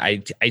 obviously, and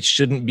I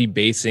shouldn't be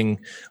basing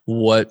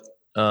what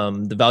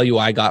the value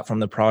I got from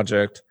the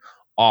project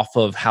off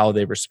of how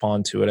they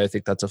respond to it. I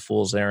think that's a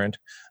fool's errand.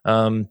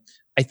 I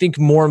think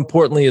more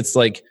importantly, it's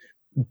like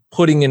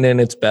putting it in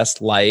its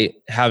best light,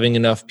 having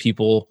enough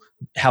people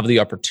have the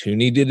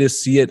opportunity to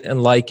see it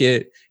and like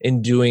it,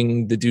 and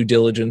doing the due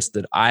diligence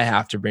that I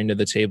have to bring to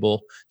the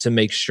table to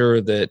make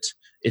sure that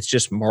it's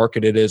just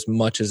marketed as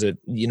much as it,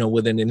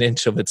 within an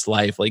inch of its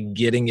life, like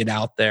getting it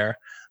out there.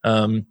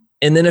 And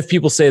then if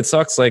people say it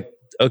sucks, like,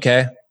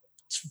 okay,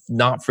 It's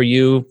not for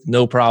you,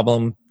 no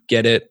problem.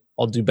 Get it.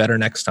 I'll do better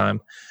next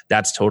time.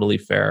 That's totally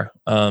fair.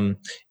 And,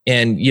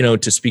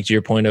 to speak to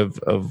your point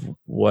of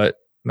what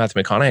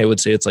Matthew McConaughey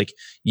would say, it's like,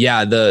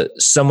 yeah,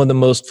 some of the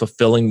most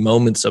fulfilling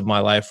moments of my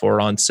life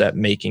were on set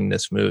making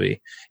this movie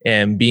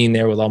and being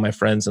there with all my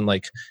friends and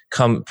like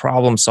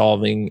problem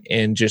solving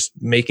and just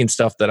making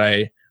stuff that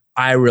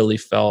I really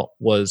felt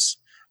was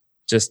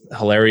just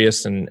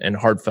hilarious and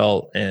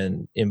heartfelt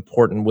and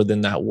important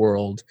within that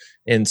world,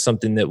 and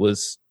something that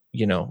was,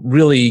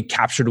 really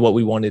captured what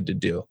we wanted to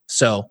do.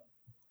 So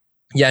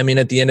yeah, I mean,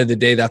 at the end of the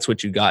day, that's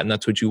what you got, and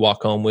that's what you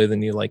walk home with.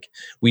 And you're like,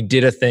 we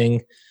did a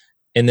thing,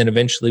 and then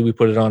eventually we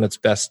put it on its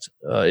best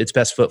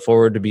foot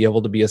forward to be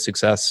able to be a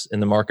success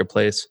in the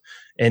marketplace,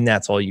 and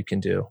that's all you can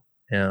do.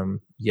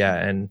 Yeah,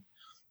 and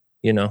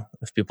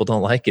if people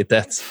don't like it,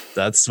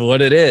 that's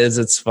what it is.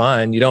 It's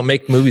fine. You don't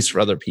make movies for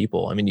other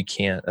people. I mean, you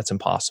can't. That's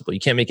impossible. You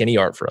can't make any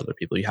art for other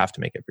people. You have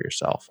to make it for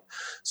yourself.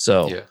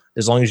 So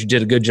as long as you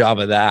did a good job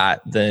of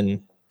that,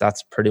 then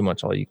that's pretty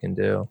much all you can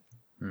do.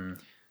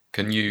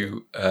 Can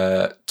you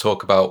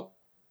talk about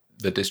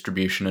the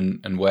distribution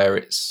and where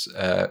it's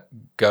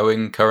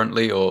going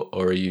currently, or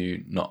are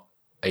you not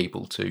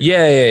able to?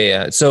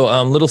 Yeah.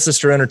 So Little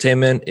Sister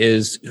Entertainment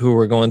is who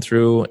we're going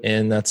through,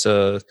 and that's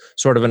a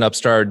sort of an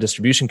upstart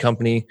distribution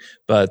company,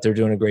 but they're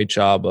doing a great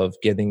job of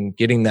getting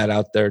that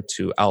out there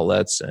to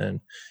outlets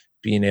and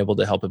being able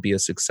to help it be a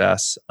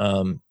success.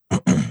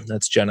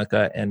 That's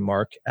Jenica and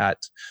Mark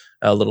at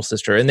Little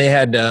Sister, and they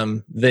had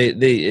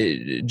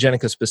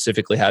Jenica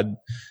specifically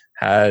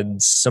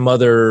had some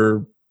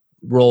other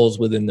roles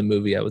within the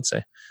movie, I would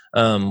say,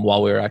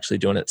 while we were actually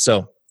doing it.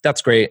 So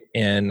that's great,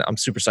 and I'm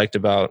super psyched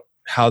about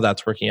how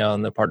that's working out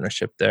in the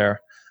partnership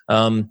there.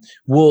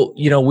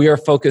 We are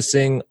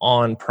focusing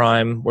on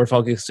Prime. We're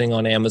focusing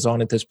on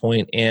Amazon at this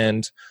point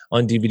and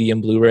on DVD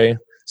and Blu-ray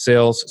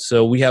sales.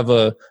 So we have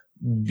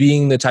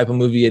being the type of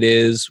movie it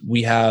is,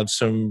 we have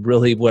some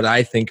really what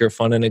I think are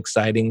fun and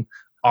exciting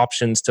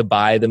options to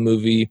buy the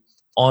movie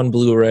on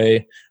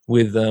Blu-ray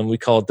with, we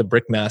call it the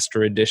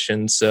Brickmaster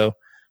edition. So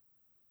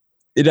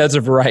it has a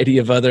variety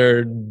of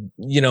other,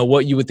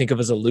 what you would think of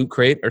as a loot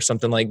crate or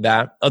something like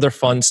that. Other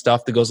fun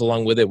stuff that goes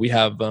along with it. We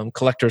have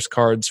collector's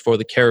cards for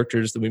the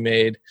characters that we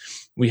made.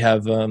 We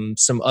have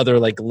some other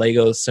like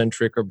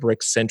Lego-centric or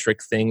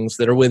brick-centric things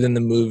that are within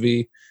the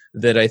movie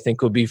that I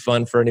think would be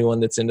fun for anyone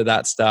that's into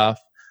that stuff.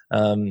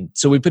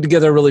 So we put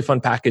together a really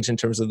fun package in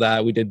terms of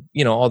that. We did,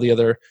 all the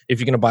other, if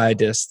you're going to buy a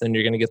disc, then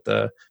you're going to get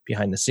the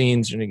behind the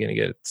scenes, and you're going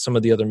to get some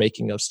of the other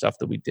making of stuff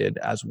that we did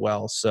as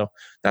well. So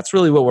that's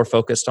really what we're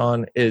focused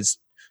on, is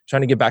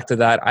trying to get back to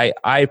that.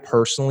 I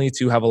personally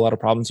too have a lot of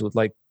problems with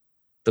like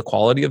the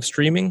quality of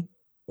streaming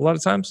a lot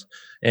of times,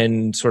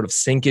 and sort of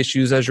sync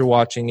issues as you're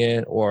watching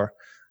it, or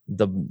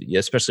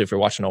especially if you're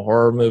watching a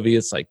horror movie,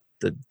 it's like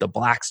the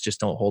blacks just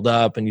don't hold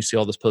up, and you see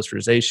all this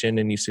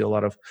posterization, and you see a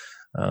lot of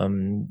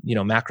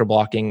macro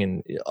blocking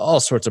and all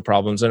sorts of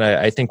problems. And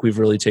I think we've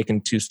really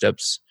taken 2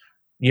 steps,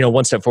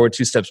 one step forward,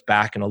 2 steps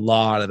back, and a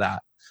lot of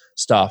that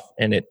stuff,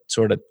 and it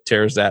sort of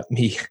tears at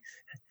me.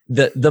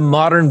 The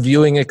modern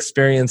viewing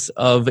experience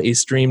of a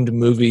streamed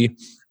movie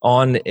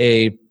on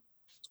a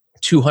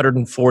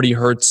 240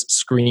 hertz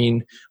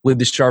screen with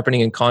the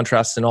sharpening and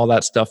contrast and all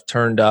that stuff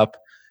turned up,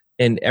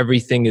 and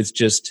everything is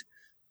just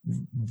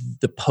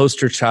the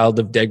poster child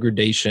of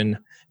degradation,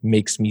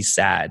 makes me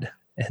sad.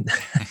 And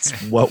that's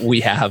what we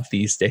have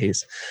these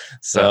days.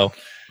 So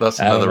that's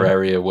another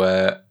area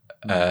where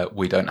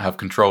we don't have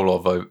control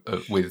of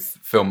with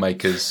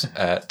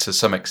filmmakers to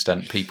some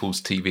extent,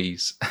 people's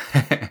TVs.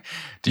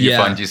 Do you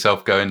find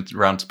yourself going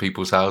around to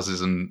people's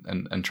houses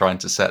and trying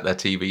to set their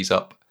TVs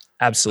up?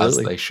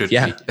 Absolutely. As they should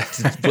be.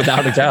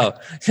 Without a doubt.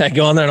 I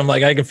go on there and I'm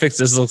like, I can fix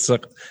this.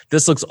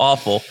 This looks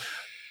awful.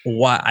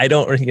 Why? I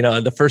don't,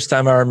 the first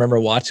time I remember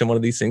watching one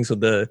of these things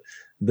with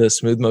the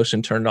smooth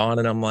motion turned on,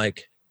 and I'm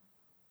like,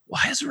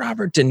 why is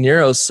Robert De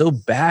Niro so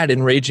bad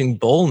in Raging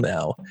Bull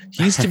now?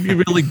 He used to be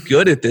really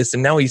good at this,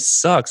 and now he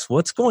sucks.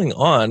 What's going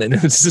on? And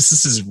it's just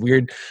this is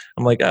weird.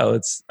 I'm like,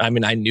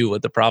 I knew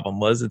what the problem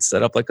was. It's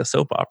set up like a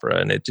soap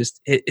opera, and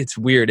it's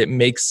weird. It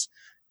makes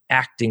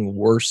acting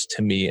worse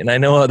to me. And I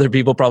know other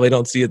people probably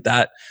don't see it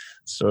that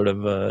sort of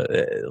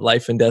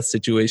life and death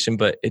situation,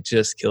 but it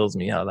just kills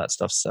me how that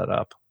stuff's set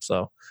up.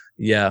 So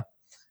yeah,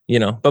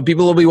 but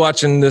people will be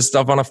watching this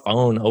stuff on a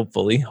phone,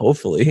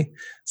 hopefully.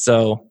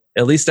 So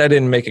at least I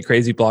didn't make a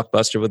crazy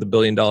blockbuster with $1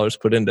 billion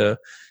put into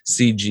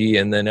CG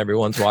and then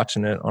everyone's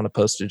watching it on a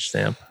postage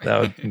stamp. That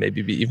would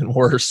maybe be even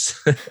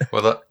worse.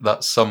 Well,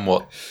 that's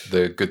somewhat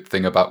the good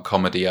thing about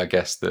comedy, I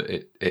guess, that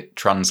it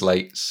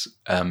translates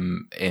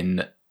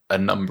in a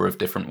number of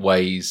different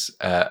ways,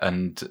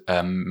 and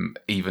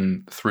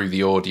even through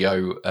the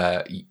audio,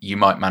 you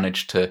might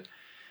manage to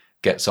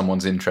get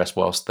someone's interest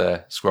whilst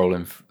they're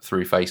scrolling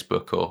through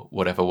Facebook or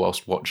whatever,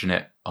 whilst watching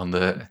it. On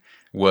the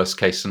worst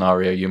case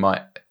scenario, you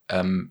might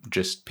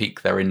just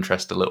pique their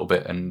interest a little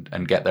bit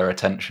and get their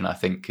attention. I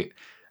think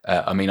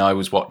I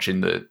was watching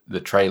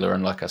the trailer,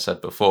 and like I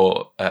said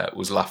before,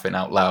 was laughing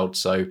out loud.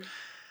 So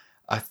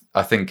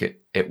I think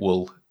it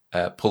will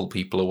pull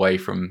people away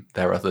from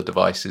their other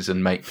devices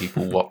and make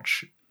people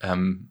watch,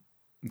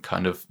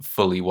 kind of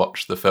fully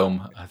watch the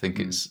film. I think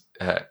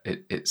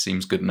it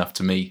seems good enough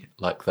to me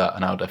like that,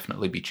 and I'll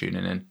definitely be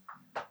tuning in.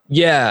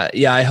 Yeah,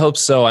 I hope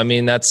so. I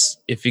mean, that's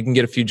if you can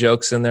get a few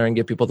jokes in there and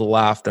get people to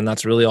laugh, then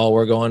that's really all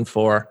we're going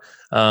for.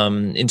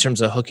 In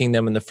terms of hooking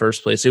them in the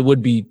first place, it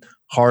would be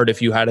hard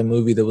if you had a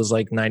movie that was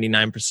like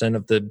 99%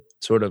 of the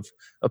sort of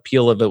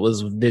appeal of it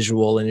was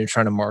visual and you're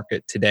trying to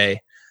market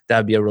today.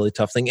 That'd be a really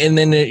tough thing. And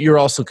then you're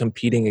also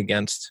competing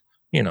against,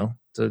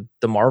 the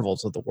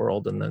Marvels of the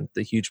world and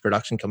the huge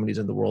production companies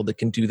in the world that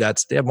can do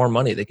that. They have more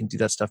money. They can do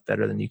that stuff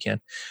better than you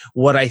can.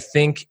 What I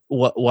think,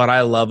 what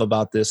I love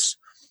about this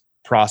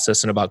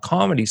process and about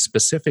comedy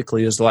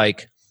specifically is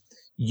like,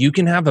 you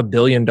can have $1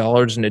 billion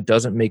and it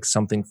doesn't make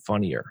something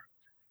funnier.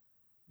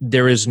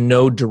 There is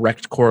no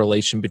direct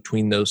correlation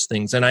between those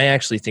things. And I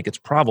actually think it's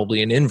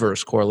probably an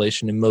inverse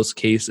correlation in most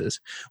cases,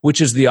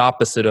 which is the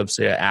opposite of,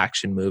 say, an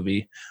action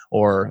movie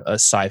or a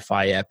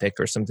sci-fi epic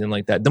or something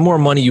like that. The more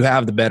money you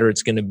have, the better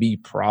it's going to be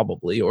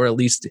probably, or at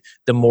least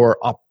the more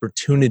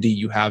opportunity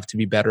you have to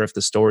be better if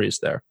the story is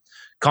there.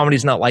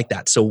 Comedy's not like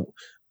that. So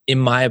in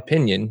my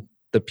opinion,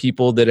 the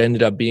people that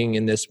ended up being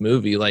in this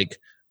movie, like,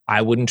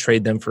 I wouldn't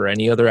trade them for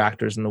any other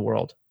actors in the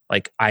world.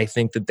 Like, I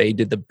think that they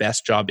did the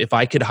best job. If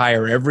I could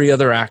hire every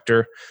other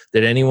actor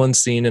that anyone's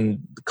seen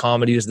in the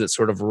comedies that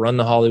sort of run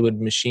the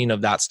Hollywood machine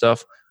of that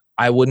stuff,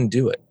 I wouldn't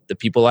do it. The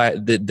people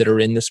that are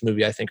in this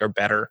movie, I think, are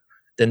better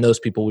than those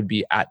people would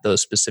be at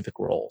those specific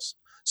roles.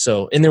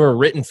 So, and they were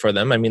written for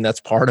them. I mean,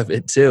 that's part of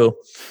it too.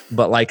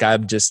 But like,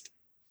 I'm just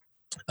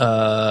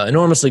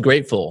enormously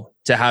grateful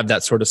to have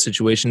that sort of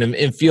situation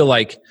and feel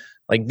like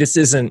this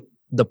isn't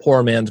the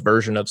poor man's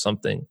version of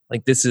something.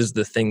 Like, this is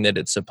the thing that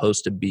it's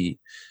supposed to be,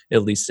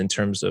 at least in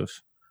terms of,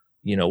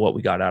 what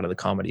we got out of the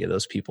comedy of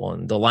those people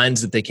and the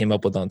lines that they came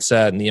up with on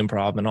set and the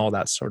improv and all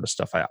that sort of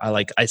stuff.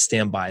 I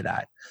stand by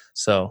that.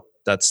 So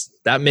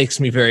that makes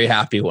me very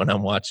happy when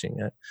I'm watching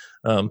it.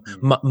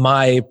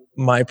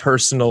 My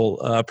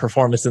personal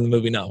performance in the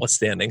movie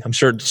notwithstanding, I'm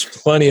sure there's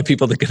plenty of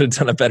people that could have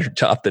done a better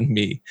job than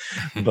me.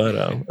 But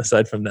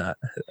aside from that,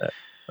 I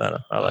don't know.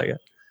 I like it.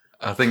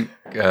 I think,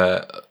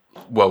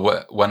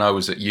 when I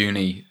was at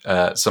uni,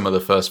 some of the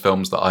first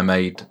films that I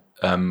made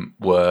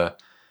were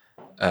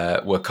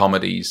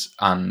comedies,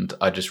 and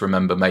I just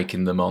remember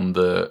making them on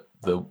the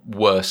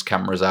worst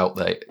cameras out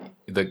there,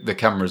 the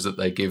cameras that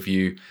they give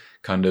you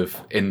kind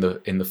of in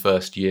the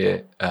first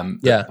year.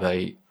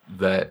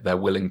 They're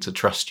willing to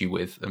trust you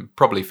with, and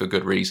probably for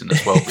good reason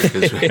as well,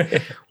 because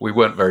we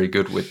weren't very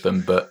good with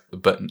them. But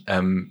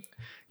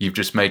you've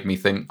just made me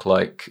think,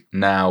 like,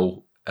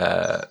 now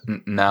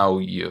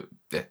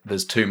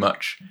there's too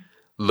much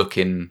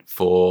looking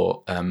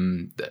for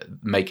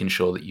making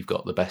sure that you've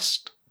got the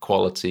best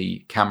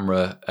quality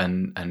camera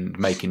and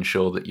making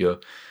sure that you're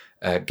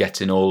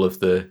getting all of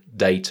the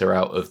data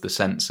out of the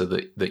sensor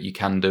that you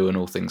can do and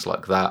all things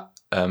like that.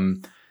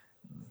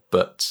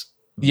 But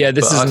I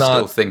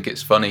still think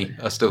it's funny.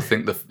 I still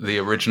think the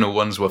original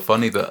ones were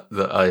funny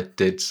that I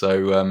did.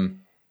 So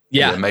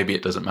maybe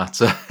it doesn't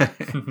matter.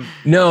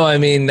 No, I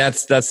mean,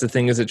 that's the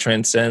thing, is it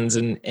transcends,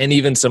 and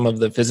even some of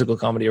the physical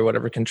comedy or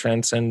whatever can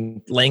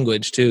transcend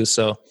language too.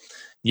 So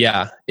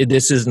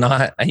this is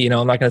not, I'm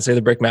not going to say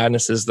The Brick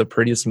Madness is the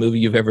prettiest movie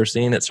you've ever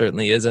seen. It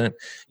certainly isn't.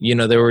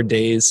 There were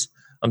days,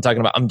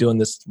 I'm doing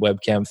this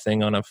webcam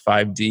thing on a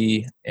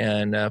 5D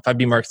and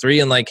 5D Mark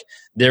III. And like,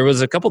 there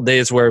was a couple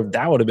days where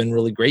that would have been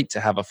really great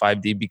to have a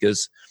 5D,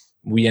 because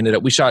we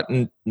shot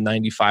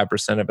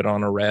 95% of it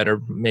on a red,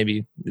 or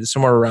maybe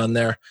somewhere around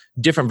there,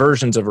 different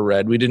versions of a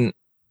red.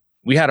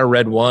 We had a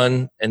red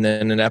one, and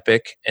then an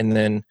Epic, and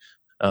then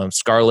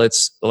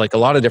Scarlett's, like a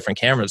lot of different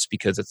cameras,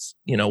 because it's,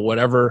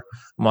 whatever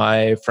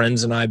my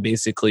friends and I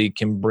basically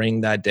can bring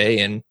that day.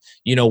 And,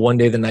 one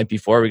day the night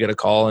before, we get a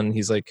call, and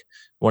he's like,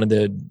 one of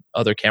the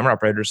other camera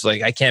operators is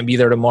like, I can't be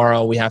there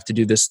tomorrow. We have to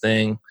do this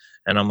thing.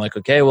 And I'm like,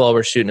 okay, well,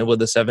 we're shooting it with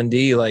the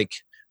 7D. Like,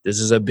 this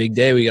is a big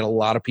day. We got a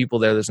lot of people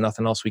there. There's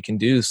nothing else we can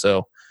do.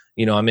 So,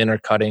 I'm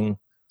intercutting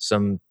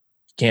some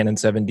Canon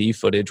 7D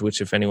footage,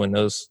 which, if anyone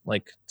knows,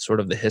 like, sort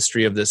of the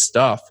history of this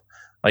stuff,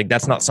 like,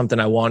 that's not something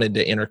I wanted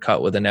to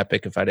intercut with an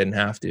Epic if I didn't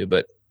have to.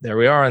 But there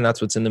we are, and that's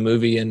what's in the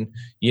movie. And,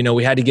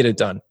 we had to get it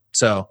done.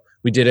 So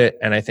we did it.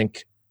 And I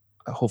think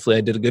hopefully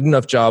I did a good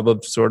enough job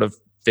of sort of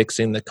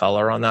fixing the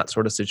color on that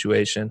sort of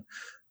situation,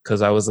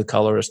 because I was the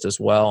colorist as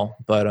well.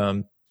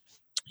 But,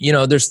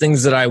 there's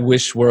things that I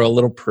wish were a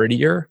little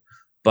prettier.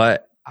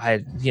 But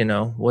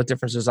what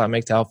difference does that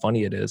make to how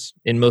funny it is?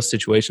 In most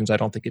situations, I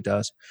don't think it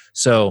does.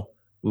 So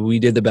we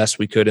did the best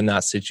we could in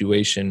that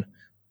situation,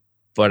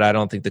 but I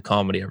don't think the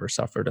comedy ever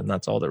suffered, and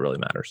that's all that really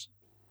matters.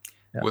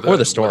 Or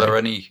the story. Were there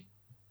any?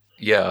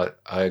 Yeah,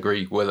 I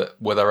agree.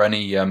 Were there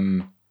any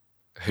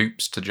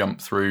hoops to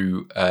jump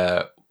through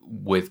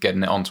with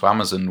getting it onto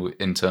Amazon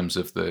in terms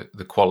of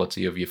the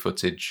quality of your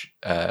footage?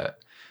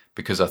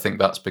 Because I think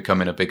that's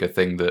becoming a bigger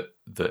thing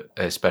that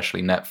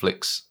especially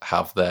Netflix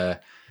have their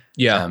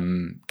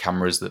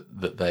cameras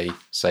that they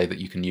say that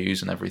you can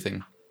use and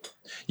everything.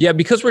 Yeah,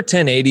 because we're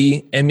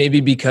 1080, and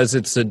maybe because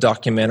it's a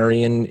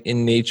documentary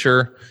in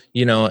nature,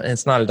 and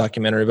it's not a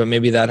documentary, but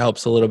maybe that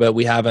helps a little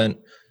bit.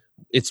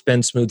 It's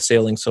been smooth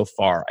sailing so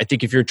far. I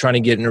think if you're trying to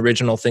get an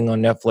original thing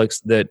on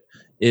Netflix that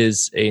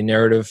is a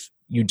narrative,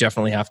 you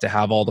definitely have to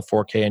have all the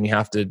 4K, and you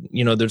have to,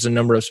 there's a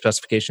number of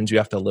specifications you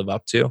have to live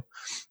up to.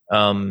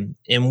 And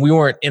we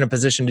weren't in a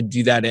position to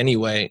do that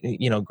anyway.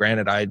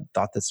 Granted, I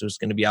thought this was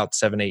going to be out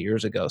 7-8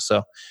 years ago.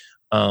 So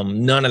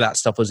none of that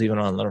stuff was even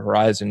on the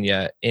horizon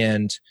yet.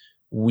 And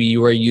we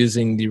were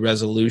using the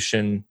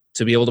resolution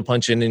to be able to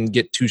punch in and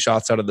get 2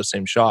 shots out of the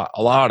same shot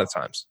a lot of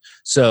times.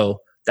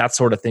 So that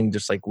sort of thing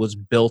just like was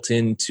built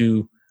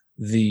into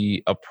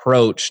the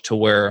approach to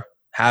where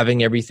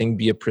having everything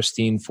be a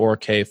pristine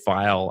 4K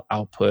file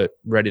output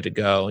ready to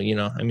go.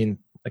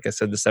 Like I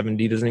said, the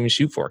 7D doesn't even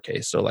shoot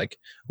 4K. So like,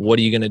 what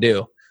are you going to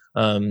do?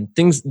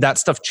 That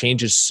stuff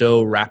changes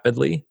so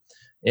rapidly,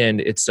 and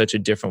it's such a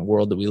different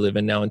world that we live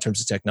in now in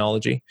terms of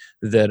technology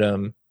that,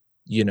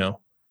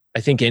 I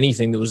think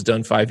anything that was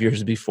done 5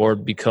 years before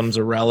becomes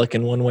a relic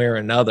in one way or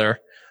another.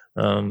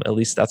 At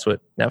least that's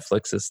what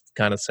Netflix is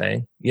kind of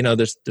saying.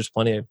 There's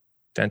plenty of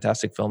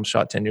fantastic films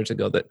shot 10 years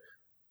ago that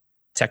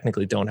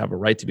technically don't have a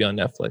right to be on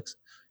Netflix,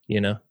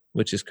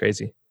 which is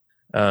crazy.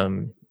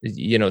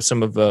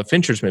 Some of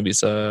Fincher's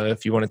movies,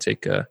 if you want to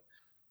take,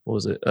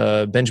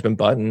 Benjamin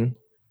Button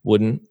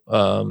wouldn't,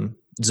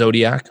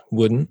 Zodiac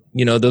wouldn't,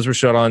 those were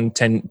shot on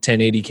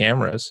 1080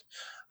 cameras.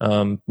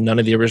 None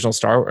of the original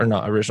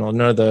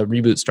none of the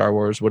reboot Star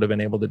Wars would have been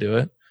able to do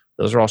it.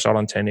 Those are all shot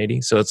on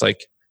 1080. So it's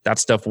like that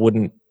stuff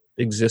wouldn't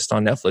exist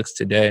on Netflix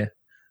today.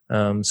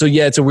 So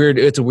yeah, it's a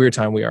weird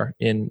time we are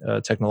in,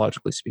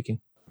 technologically speaking.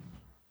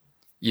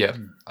 Yeah,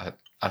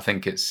 I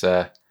think it's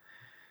it'll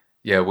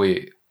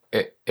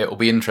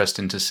be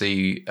interesting to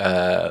see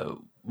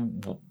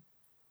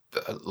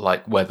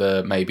like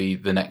whether maybe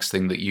the next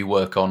thing that you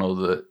work on or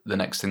the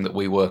next thing that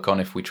we work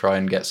on, if we try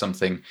and get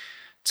something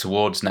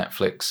towards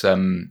Netflix,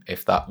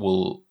 if that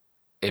will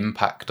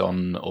impact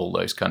on all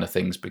those kind of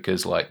things,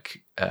 because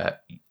like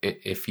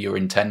if you're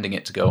intending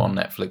it to go on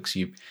Netflix,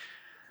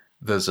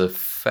 there's a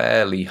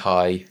fairly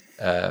high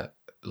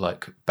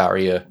like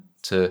barrier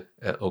to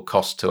or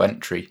cost to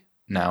entry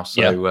now.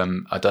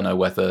 So I don't know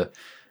whether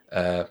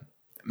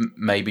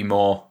maybe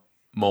more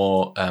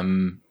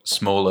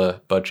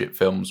smaller budget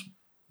films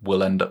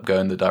will end up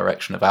going the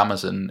direction of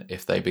Amazon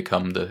if they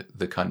become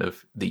the kind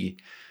of the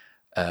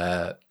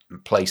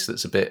place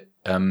that's a bit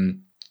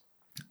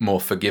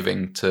more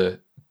forgiving to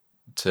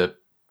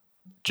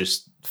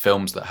just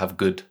films that have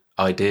good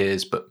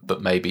ideas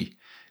but maybe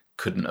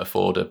couldn't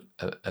afford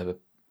a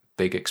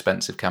big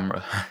expensive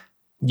camera.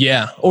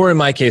 Yeah, or in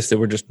my case, they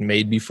were just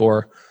made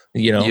before,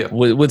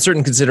 with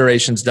certain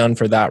considerations done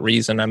for that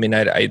reason. I mean,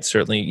 I'd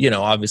certainly,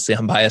 obviously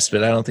I'm biased,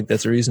 but I don't think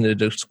that's a reason to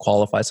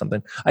disqualify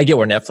something. I get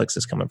where Netflix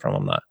is coming from.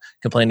 I'm not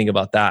complaining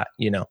about that.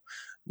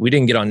 We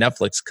didn't get on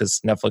Netflix because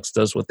Netflix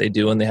does what they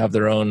do, and they have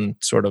their own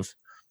sort of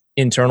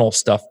internal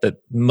stuff that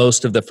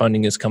most of the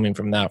funding is coming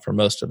from that for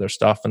most of their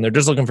stuff, and they're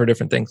just looking for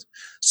different things.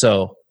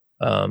 So,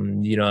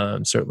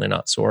 I'm certainly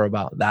not sore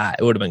about that.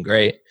 It would have been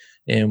great.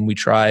 And we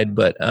tried,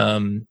 but,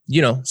 so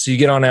you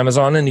get on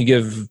Amazon and you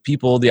give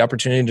people the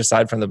opportunity to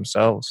decide for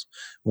themselves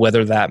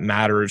whether that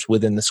matters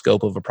within the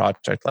scope of a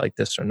project like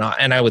this or not.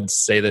 And I would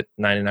say that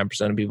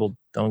 99% of people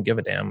don't give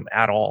a damn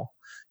at all,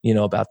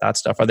 about that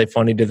stuff. Are they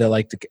funny?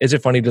 Is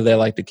it funny? Do they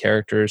like the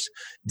characters?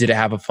 Did it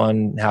have a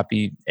fun,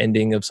 happy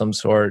ending of some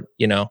sort?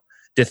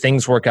 Did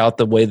things work out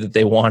the way that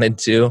they wanted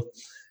to?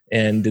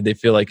 And did they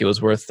feel like it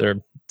was worth their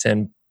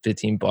 $10,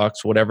 $15,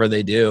 whatever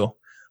they do?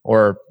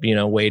 Or,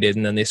 waited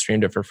and then they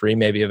streamed it for free,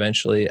 maybe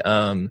eventually.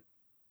 And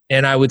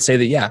I would say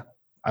that, yeah,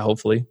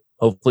 hopefully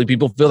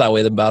people feel that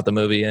way about the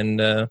movie, and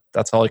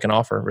that's all I can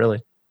offer, really.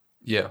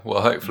 Yeah,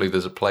 well, hopefully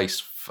there's a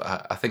place.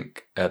 I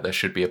think there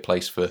should be a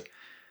place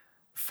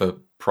for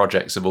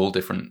projects of all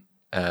different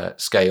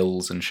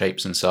scales and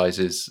shapes and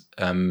sizes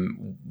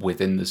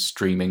within the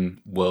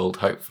streaming world.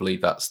 Hopefully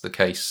that's the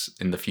case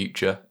in the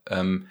future.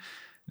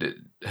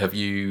 Have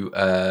you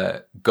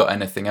got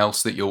anything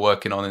else that you're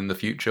working on in the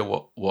future?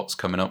 What's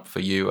coming up for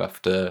you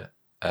after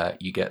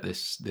you get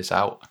this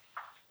out?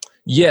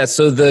 Yeah,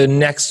 so the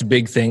next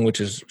big thing,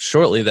 which is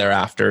shortly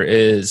thereafter,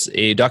 is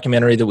a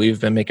documentary that we've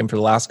been making for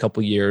the last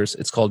couple of years.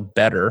 It's called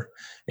Better,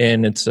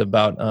 and it's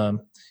about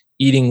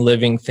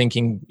eating,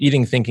 thinking,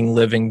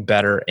 living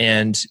better.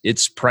 And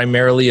it's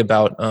primarily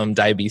about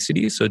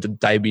diabetes, so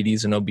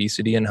diabetes and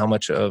obesity, and how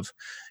much of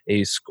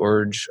a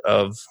scourge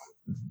of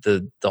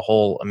the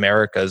whole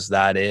Americas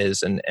that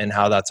is, and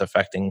how that's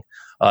affecting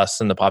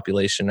us and the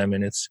population. I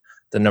mean, it's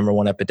the number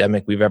one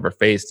epidemic we've ever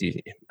faced.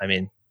 I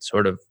mean,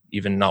 sort of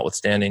even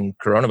notwithstanding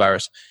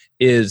coronavirus,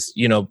 is,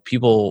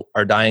 people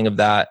are dying of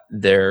that.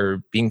 They're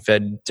being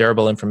fed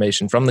terrible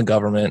information from the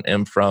government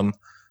and from,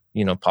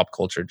 pop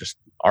culture, just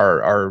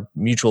our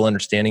mutual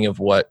understanding of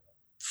what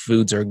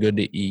foods are good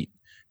to eat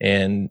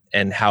and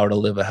how to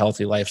live a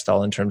healthy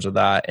lifestyle in terms of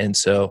that. And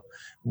so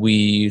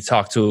we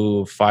talked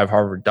to 5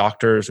 Harvard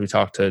doctors. We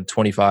talked to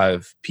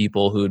 25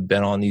 people who'd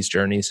been on these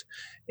journeys,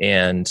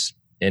 and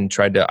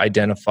tried to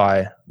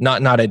identify,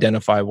 not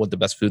identify what the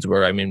best foods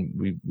were. I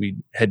mean, we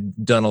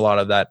had done a lot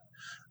of that.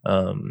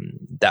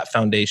 That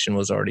foundation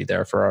was already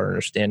there for our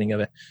understanding of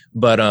it,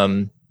 but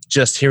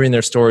just hearing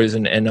their stories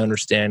and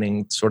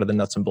understanding sort of the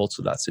nuts and bolts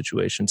of that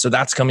situation. So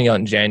that's coming out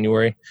in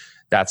January.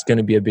 That's going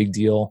to be a big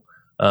deal.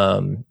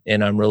 And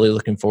I'm really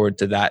looking forward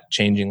to that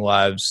changing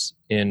lives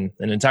in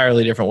an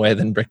entirely different way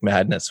than Brick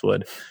Madness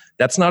would.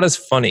 That's not as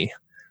funny.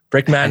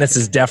 Brick Madness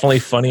is definitely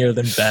funnier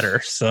than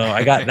better. So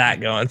I got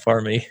that going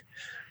for me.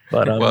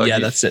 But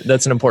that's it.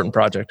 That's an important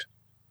project.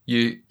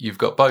 You've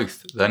got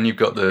both. Then you've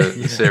got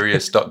the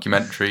serious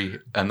documentary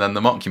and then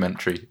the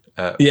mockumentary.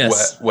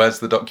 Yes. Where's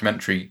the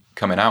documentary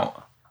coming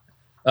out?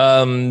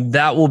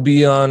 That will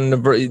be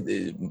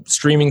on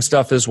streaming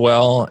stuff as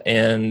well,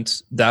 and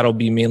that'll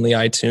be mainly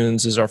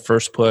iTunes is our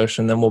first push,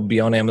 and then we'll be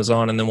on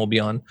Amazon, and then we'll be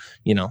on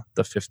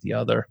the 50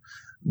 other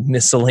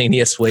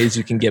miscellaneous ways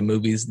you can get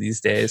movies these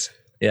days.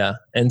 Yeah,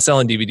 and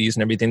selling DVDs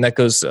and everything. That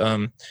goes.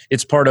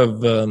 It's part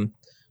of.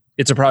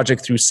 It's a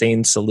project through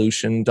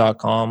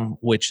sanesolution.com,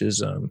 which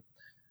is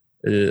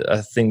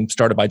a thing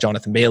started by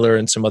Jonathan Baylor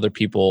and some other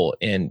people,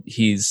 and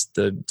he's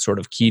the sort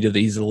of key to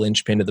he's the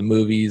linchpin of the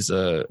movies,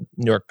 New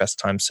York Best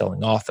Time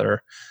selling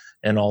author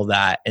and all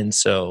that. And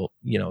so,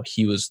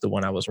 he was the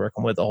one I was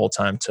working with the whole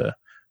time to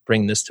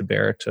bring this to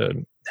bear,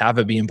 to have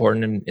it be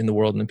important in the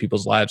world and in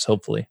people's lives,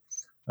 hopefully.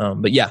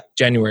 But yeah,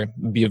 January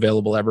will be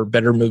available ever.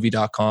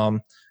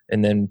 Bettermovie.com,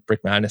 and then Brick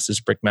Madness is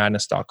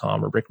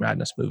brickmadness.com or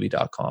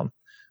brickmadnessmovie.com.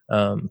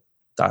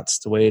 That's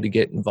the way to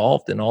get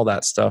involved in all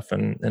that stuff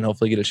and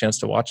hopefully get a chance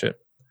to watch it.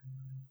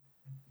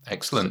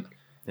 Excellent.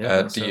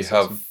 Yeah, do you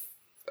have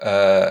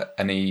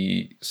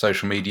any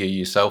social media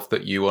yourself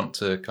that you want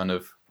to kind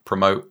of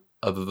promote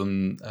other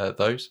than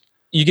those?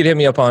 You could hit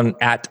me up on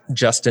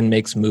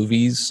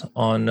 @JustinMakesMovies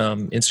on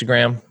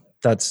Instagram.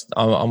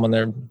 I'm on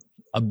there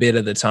a bit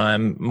of the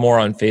time, more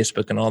on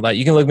Facebook and all that.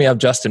 You can look me up,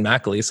 Justin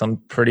McAleece. I'm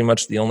pretty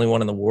much the only one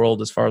in the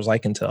world, as far as I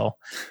can tell,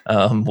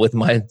 with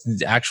my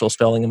actual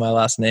spelling of my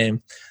last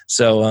name.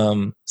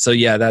 So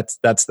yeah,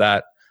 that's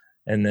that.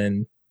 And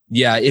then,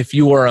 yeah, if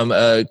you are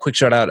a quick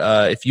shout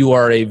out, if you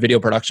are a video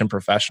production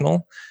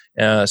professional,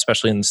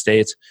 especially in the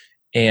States,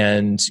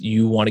 and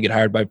you want to get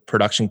hired by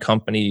production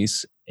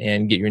companies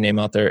and get your name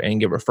out there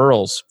and get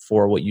referrals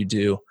for what you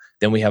do,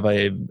 then we have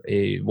a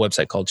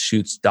website called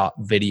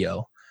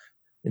shoots.video.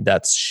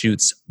 That's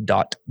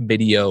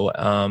shoots.video.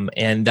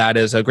 And that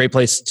is a great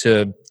place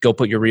to go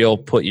put your reel,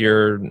 put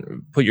your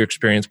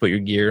experience, put your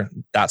gear,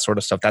 that sort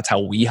of stuff. That's how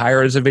we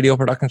hire as a video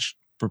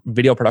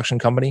production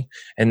company.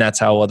 And that's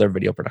how other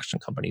video production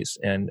companies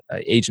and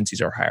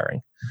agencies are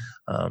hiring.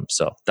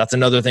 So that's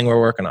another thing we're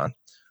working on.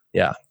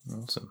 Yeah.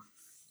 Awesome.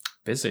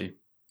 Busy.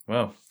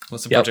 Wow.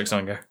 Lots of projects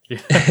on go.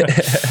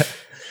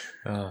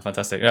 Oh,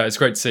 fantastic. No, it's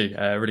great to see.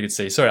 Really good to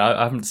see. Sorry,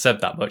 I haven't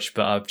said that much,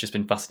 but I've just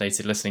been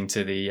fascinated listening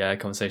to the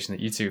conversation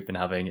that you two have been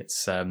having.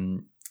 It's,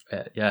 really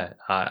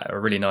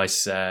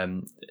nice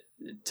to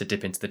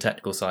dip into the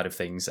technical side of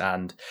things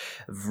and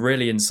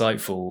really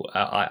insightful.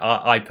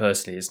 I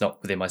personally, it's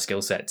not within my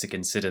skill set to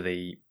consider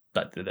the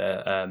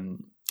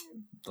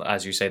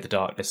as you say, the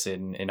darkness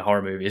in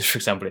horror movies, for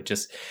example. It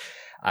just,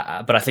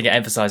 but I think it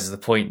emphasizes the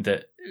point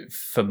that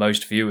for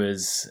most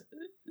viewers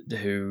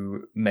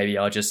who maybe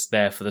are just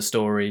there for the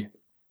story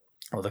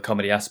or the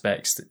comedy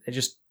aspects,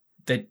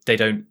 they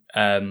don't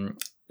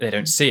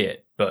see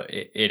it, but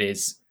it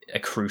is a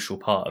crucial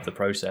part of the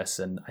process.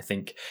 And I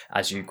think,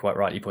 as you quite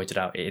rightly pointed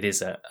out, it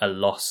is a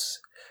loss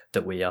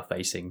that we are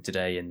facing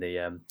today in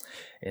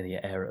the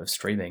era of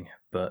streaming.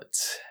 But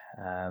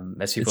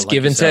as people, it's like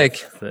give and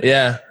take.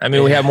 Yeah, I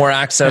mean, we have more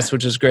access,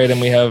 which is great,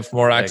 and we have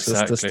more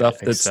access to stuff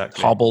that's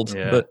hobbled.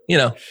 Yeah. But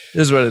it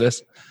is what it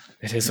is.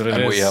 It is what it is.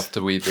 And we have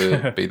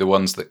to be the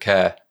ones that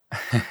care.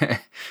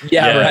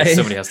 Yeah, right.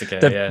 Somebody has to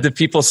care. The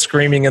people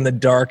screaming in the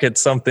dark at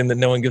something that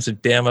no one gives a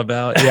damn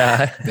about.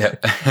 Yeah,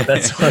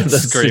 that's one of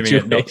those screaming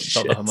at not the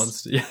situations.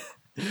 monster. Yeah.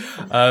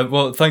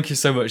 Well, thank you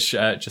so much,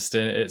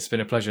 Justin. It's been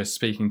a pleasure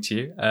speaking to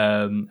you,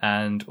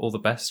 and all the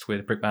best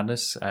with Brick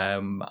Madness.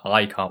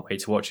 I can't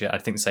wait to watch it. I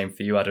think the same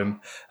for you,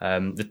 Adam.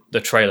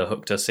 The trailer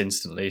hooked us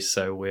instantly,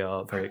 so we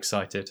are very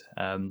excited.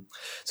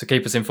 So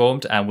keep us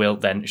informed, and we'll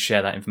then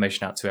share that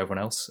information out to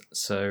everyone else.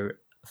 So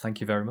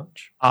thank you very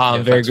much.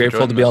 I'm very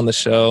grateful to be on the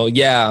show.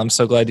 Yeah, I'm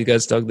so glad you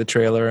guys dug the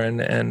trailer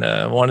and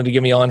wanted to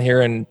get me on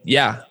here. And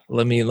yeah,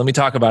 let me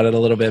talk about it a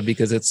little bit,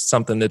 because it's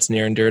something that's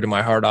near and dear to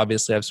my heart.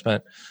 Obviously, I've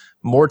spent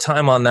more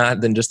time on that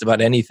than just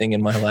about anything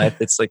in my life.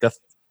 It's like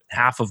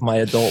half of my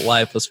adult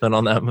life was spent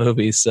on that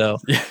movie. So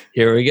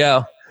here we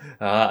go.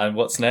 And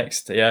what's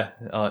next?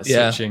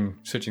 Switching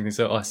things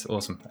up. Oh, that's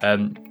awesome.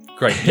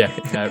 Great.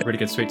 Yeah, really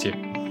good to speak to you.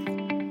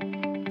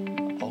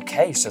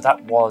 Okay, so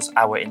that was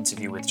our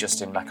interview with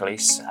Justin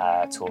McAleece,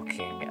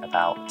 talking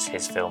about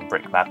his film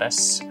Brick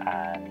Madness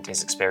and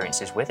his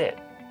experiences with it.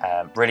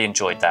 Really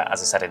enjoyed that.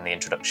 As I said in the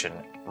introduction,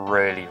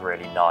 really,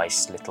 really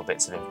nice little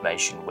bits of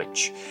information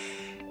which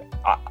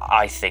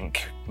I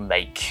think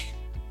make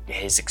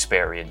his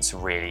experience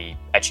really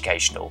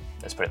educational,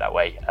 let's put it that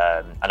way.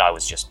 And I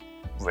was just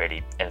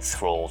really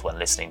enthralled when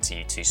listening to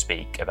you two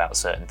speak about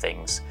certain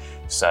things.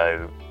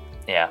 So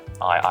yeah,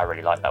 I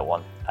really like that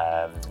one.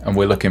 And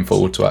we're looking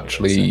forward to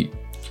actually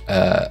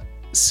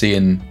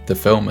seeing the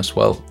film as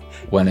well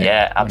when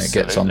it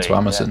gets onto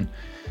Amazon. Yeah.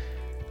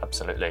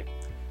 Absolutely.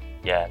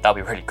 Yeah, that'll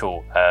be really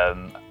cool.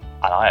 And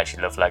I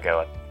actually love Lego.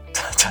 I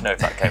don't know if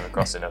that came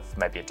across enough.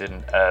 Maybe it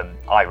didn't.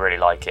 I really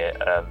like it.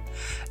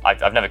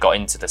 I've never got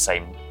into the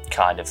same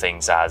kind of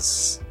things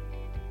as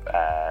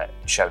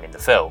shown in the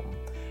film,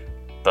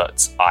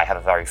 but I have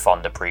a very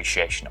fond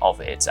appreciation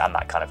of it and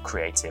that kind of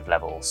creative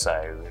level.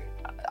 So,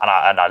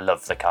 and I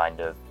love the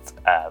kind of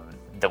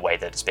the way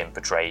that it's been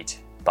portrayed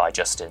by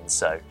Justin.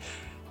 So,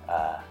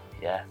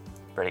 yeah,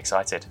 really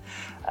excited.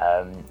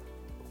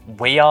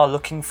 We are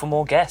looking for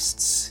more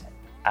guests,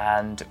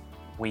 and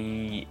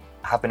we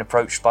have been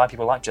approached by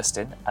people like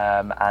Justin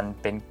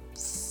and been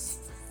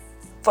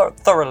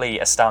thoroughly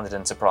astounded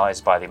and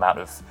surprised by the amount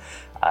of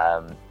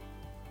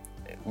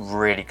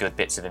really good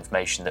bits of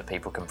information that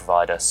people can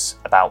provide us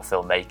about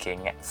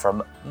filmmaking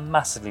from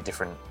massively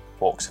different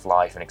walks of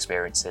life and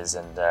experiences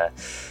and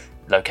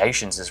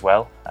locations as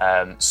well.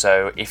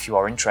 So if you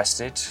are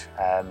interested,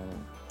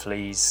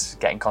 please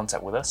get in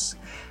contact with us.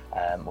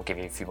 We'll give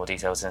you a few more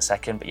details in a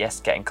second, but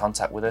yes, get in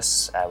contact with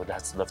us. We'd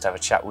love to have a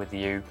chat with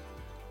you.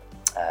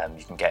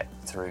 You can get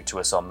through to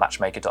us on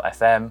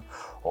matchmaker.fm,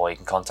 or you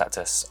can contact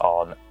us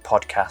on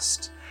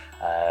podcast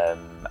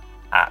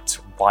at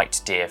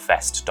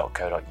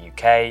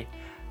whitedeerfest.co.uk.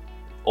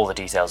 All the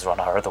details are on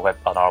our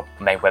on our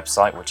main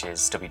website, which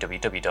is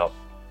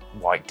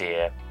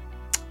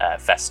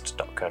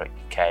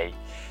www.whitedeerfest.co.uk.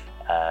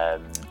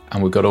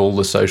 And we've got all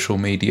the social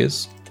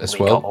medias as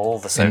well. Got all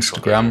the social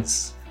Instagram,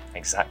 medias.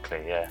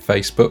 Exactly, yeah.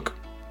 Facebook.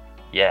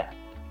 Yeah.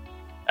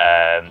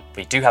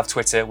 We do have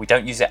Twitter. We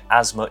don't use it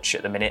as much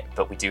at the minute,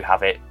 but we do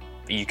have it.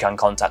 You can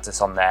contact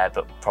us on there,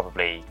 but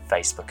probably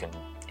Facebook and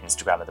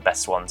Instagram are the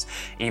best ones.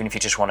 Even if you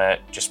just want to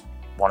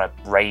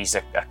raise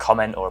a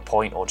comment or a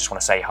point, or just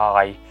want to say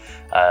hi,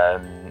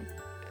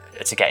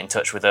 to get in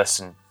touch with us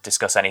and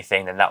discuss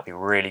anything, then that would be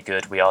really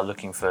good. We are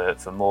looking for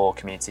more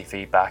community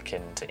feedback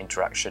and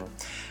interaction,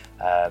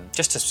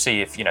 just to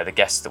see if the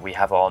guests that we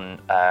have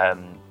on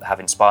have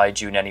inspired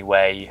you in any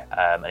way,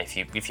 and if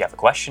you have a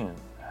question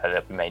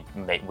that we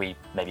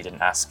maybe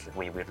didn't ask,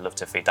 we would love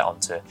to feed that on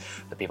to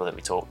the people that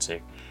we talk to.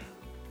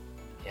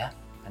 Yeah.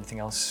 Anything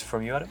else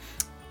from you, Adam?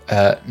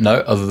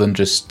 No, other than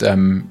just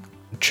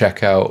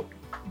check out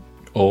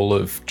all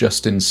of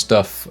Justin's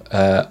stuff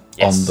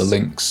on the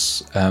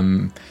links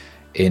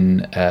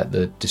in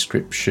the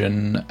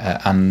description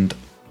and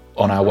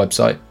on our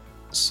website.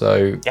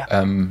 So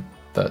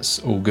that's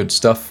all good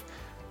stuff,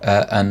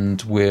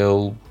 and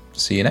we'll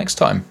see you next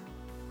time.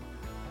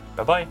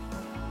 Bye-bye.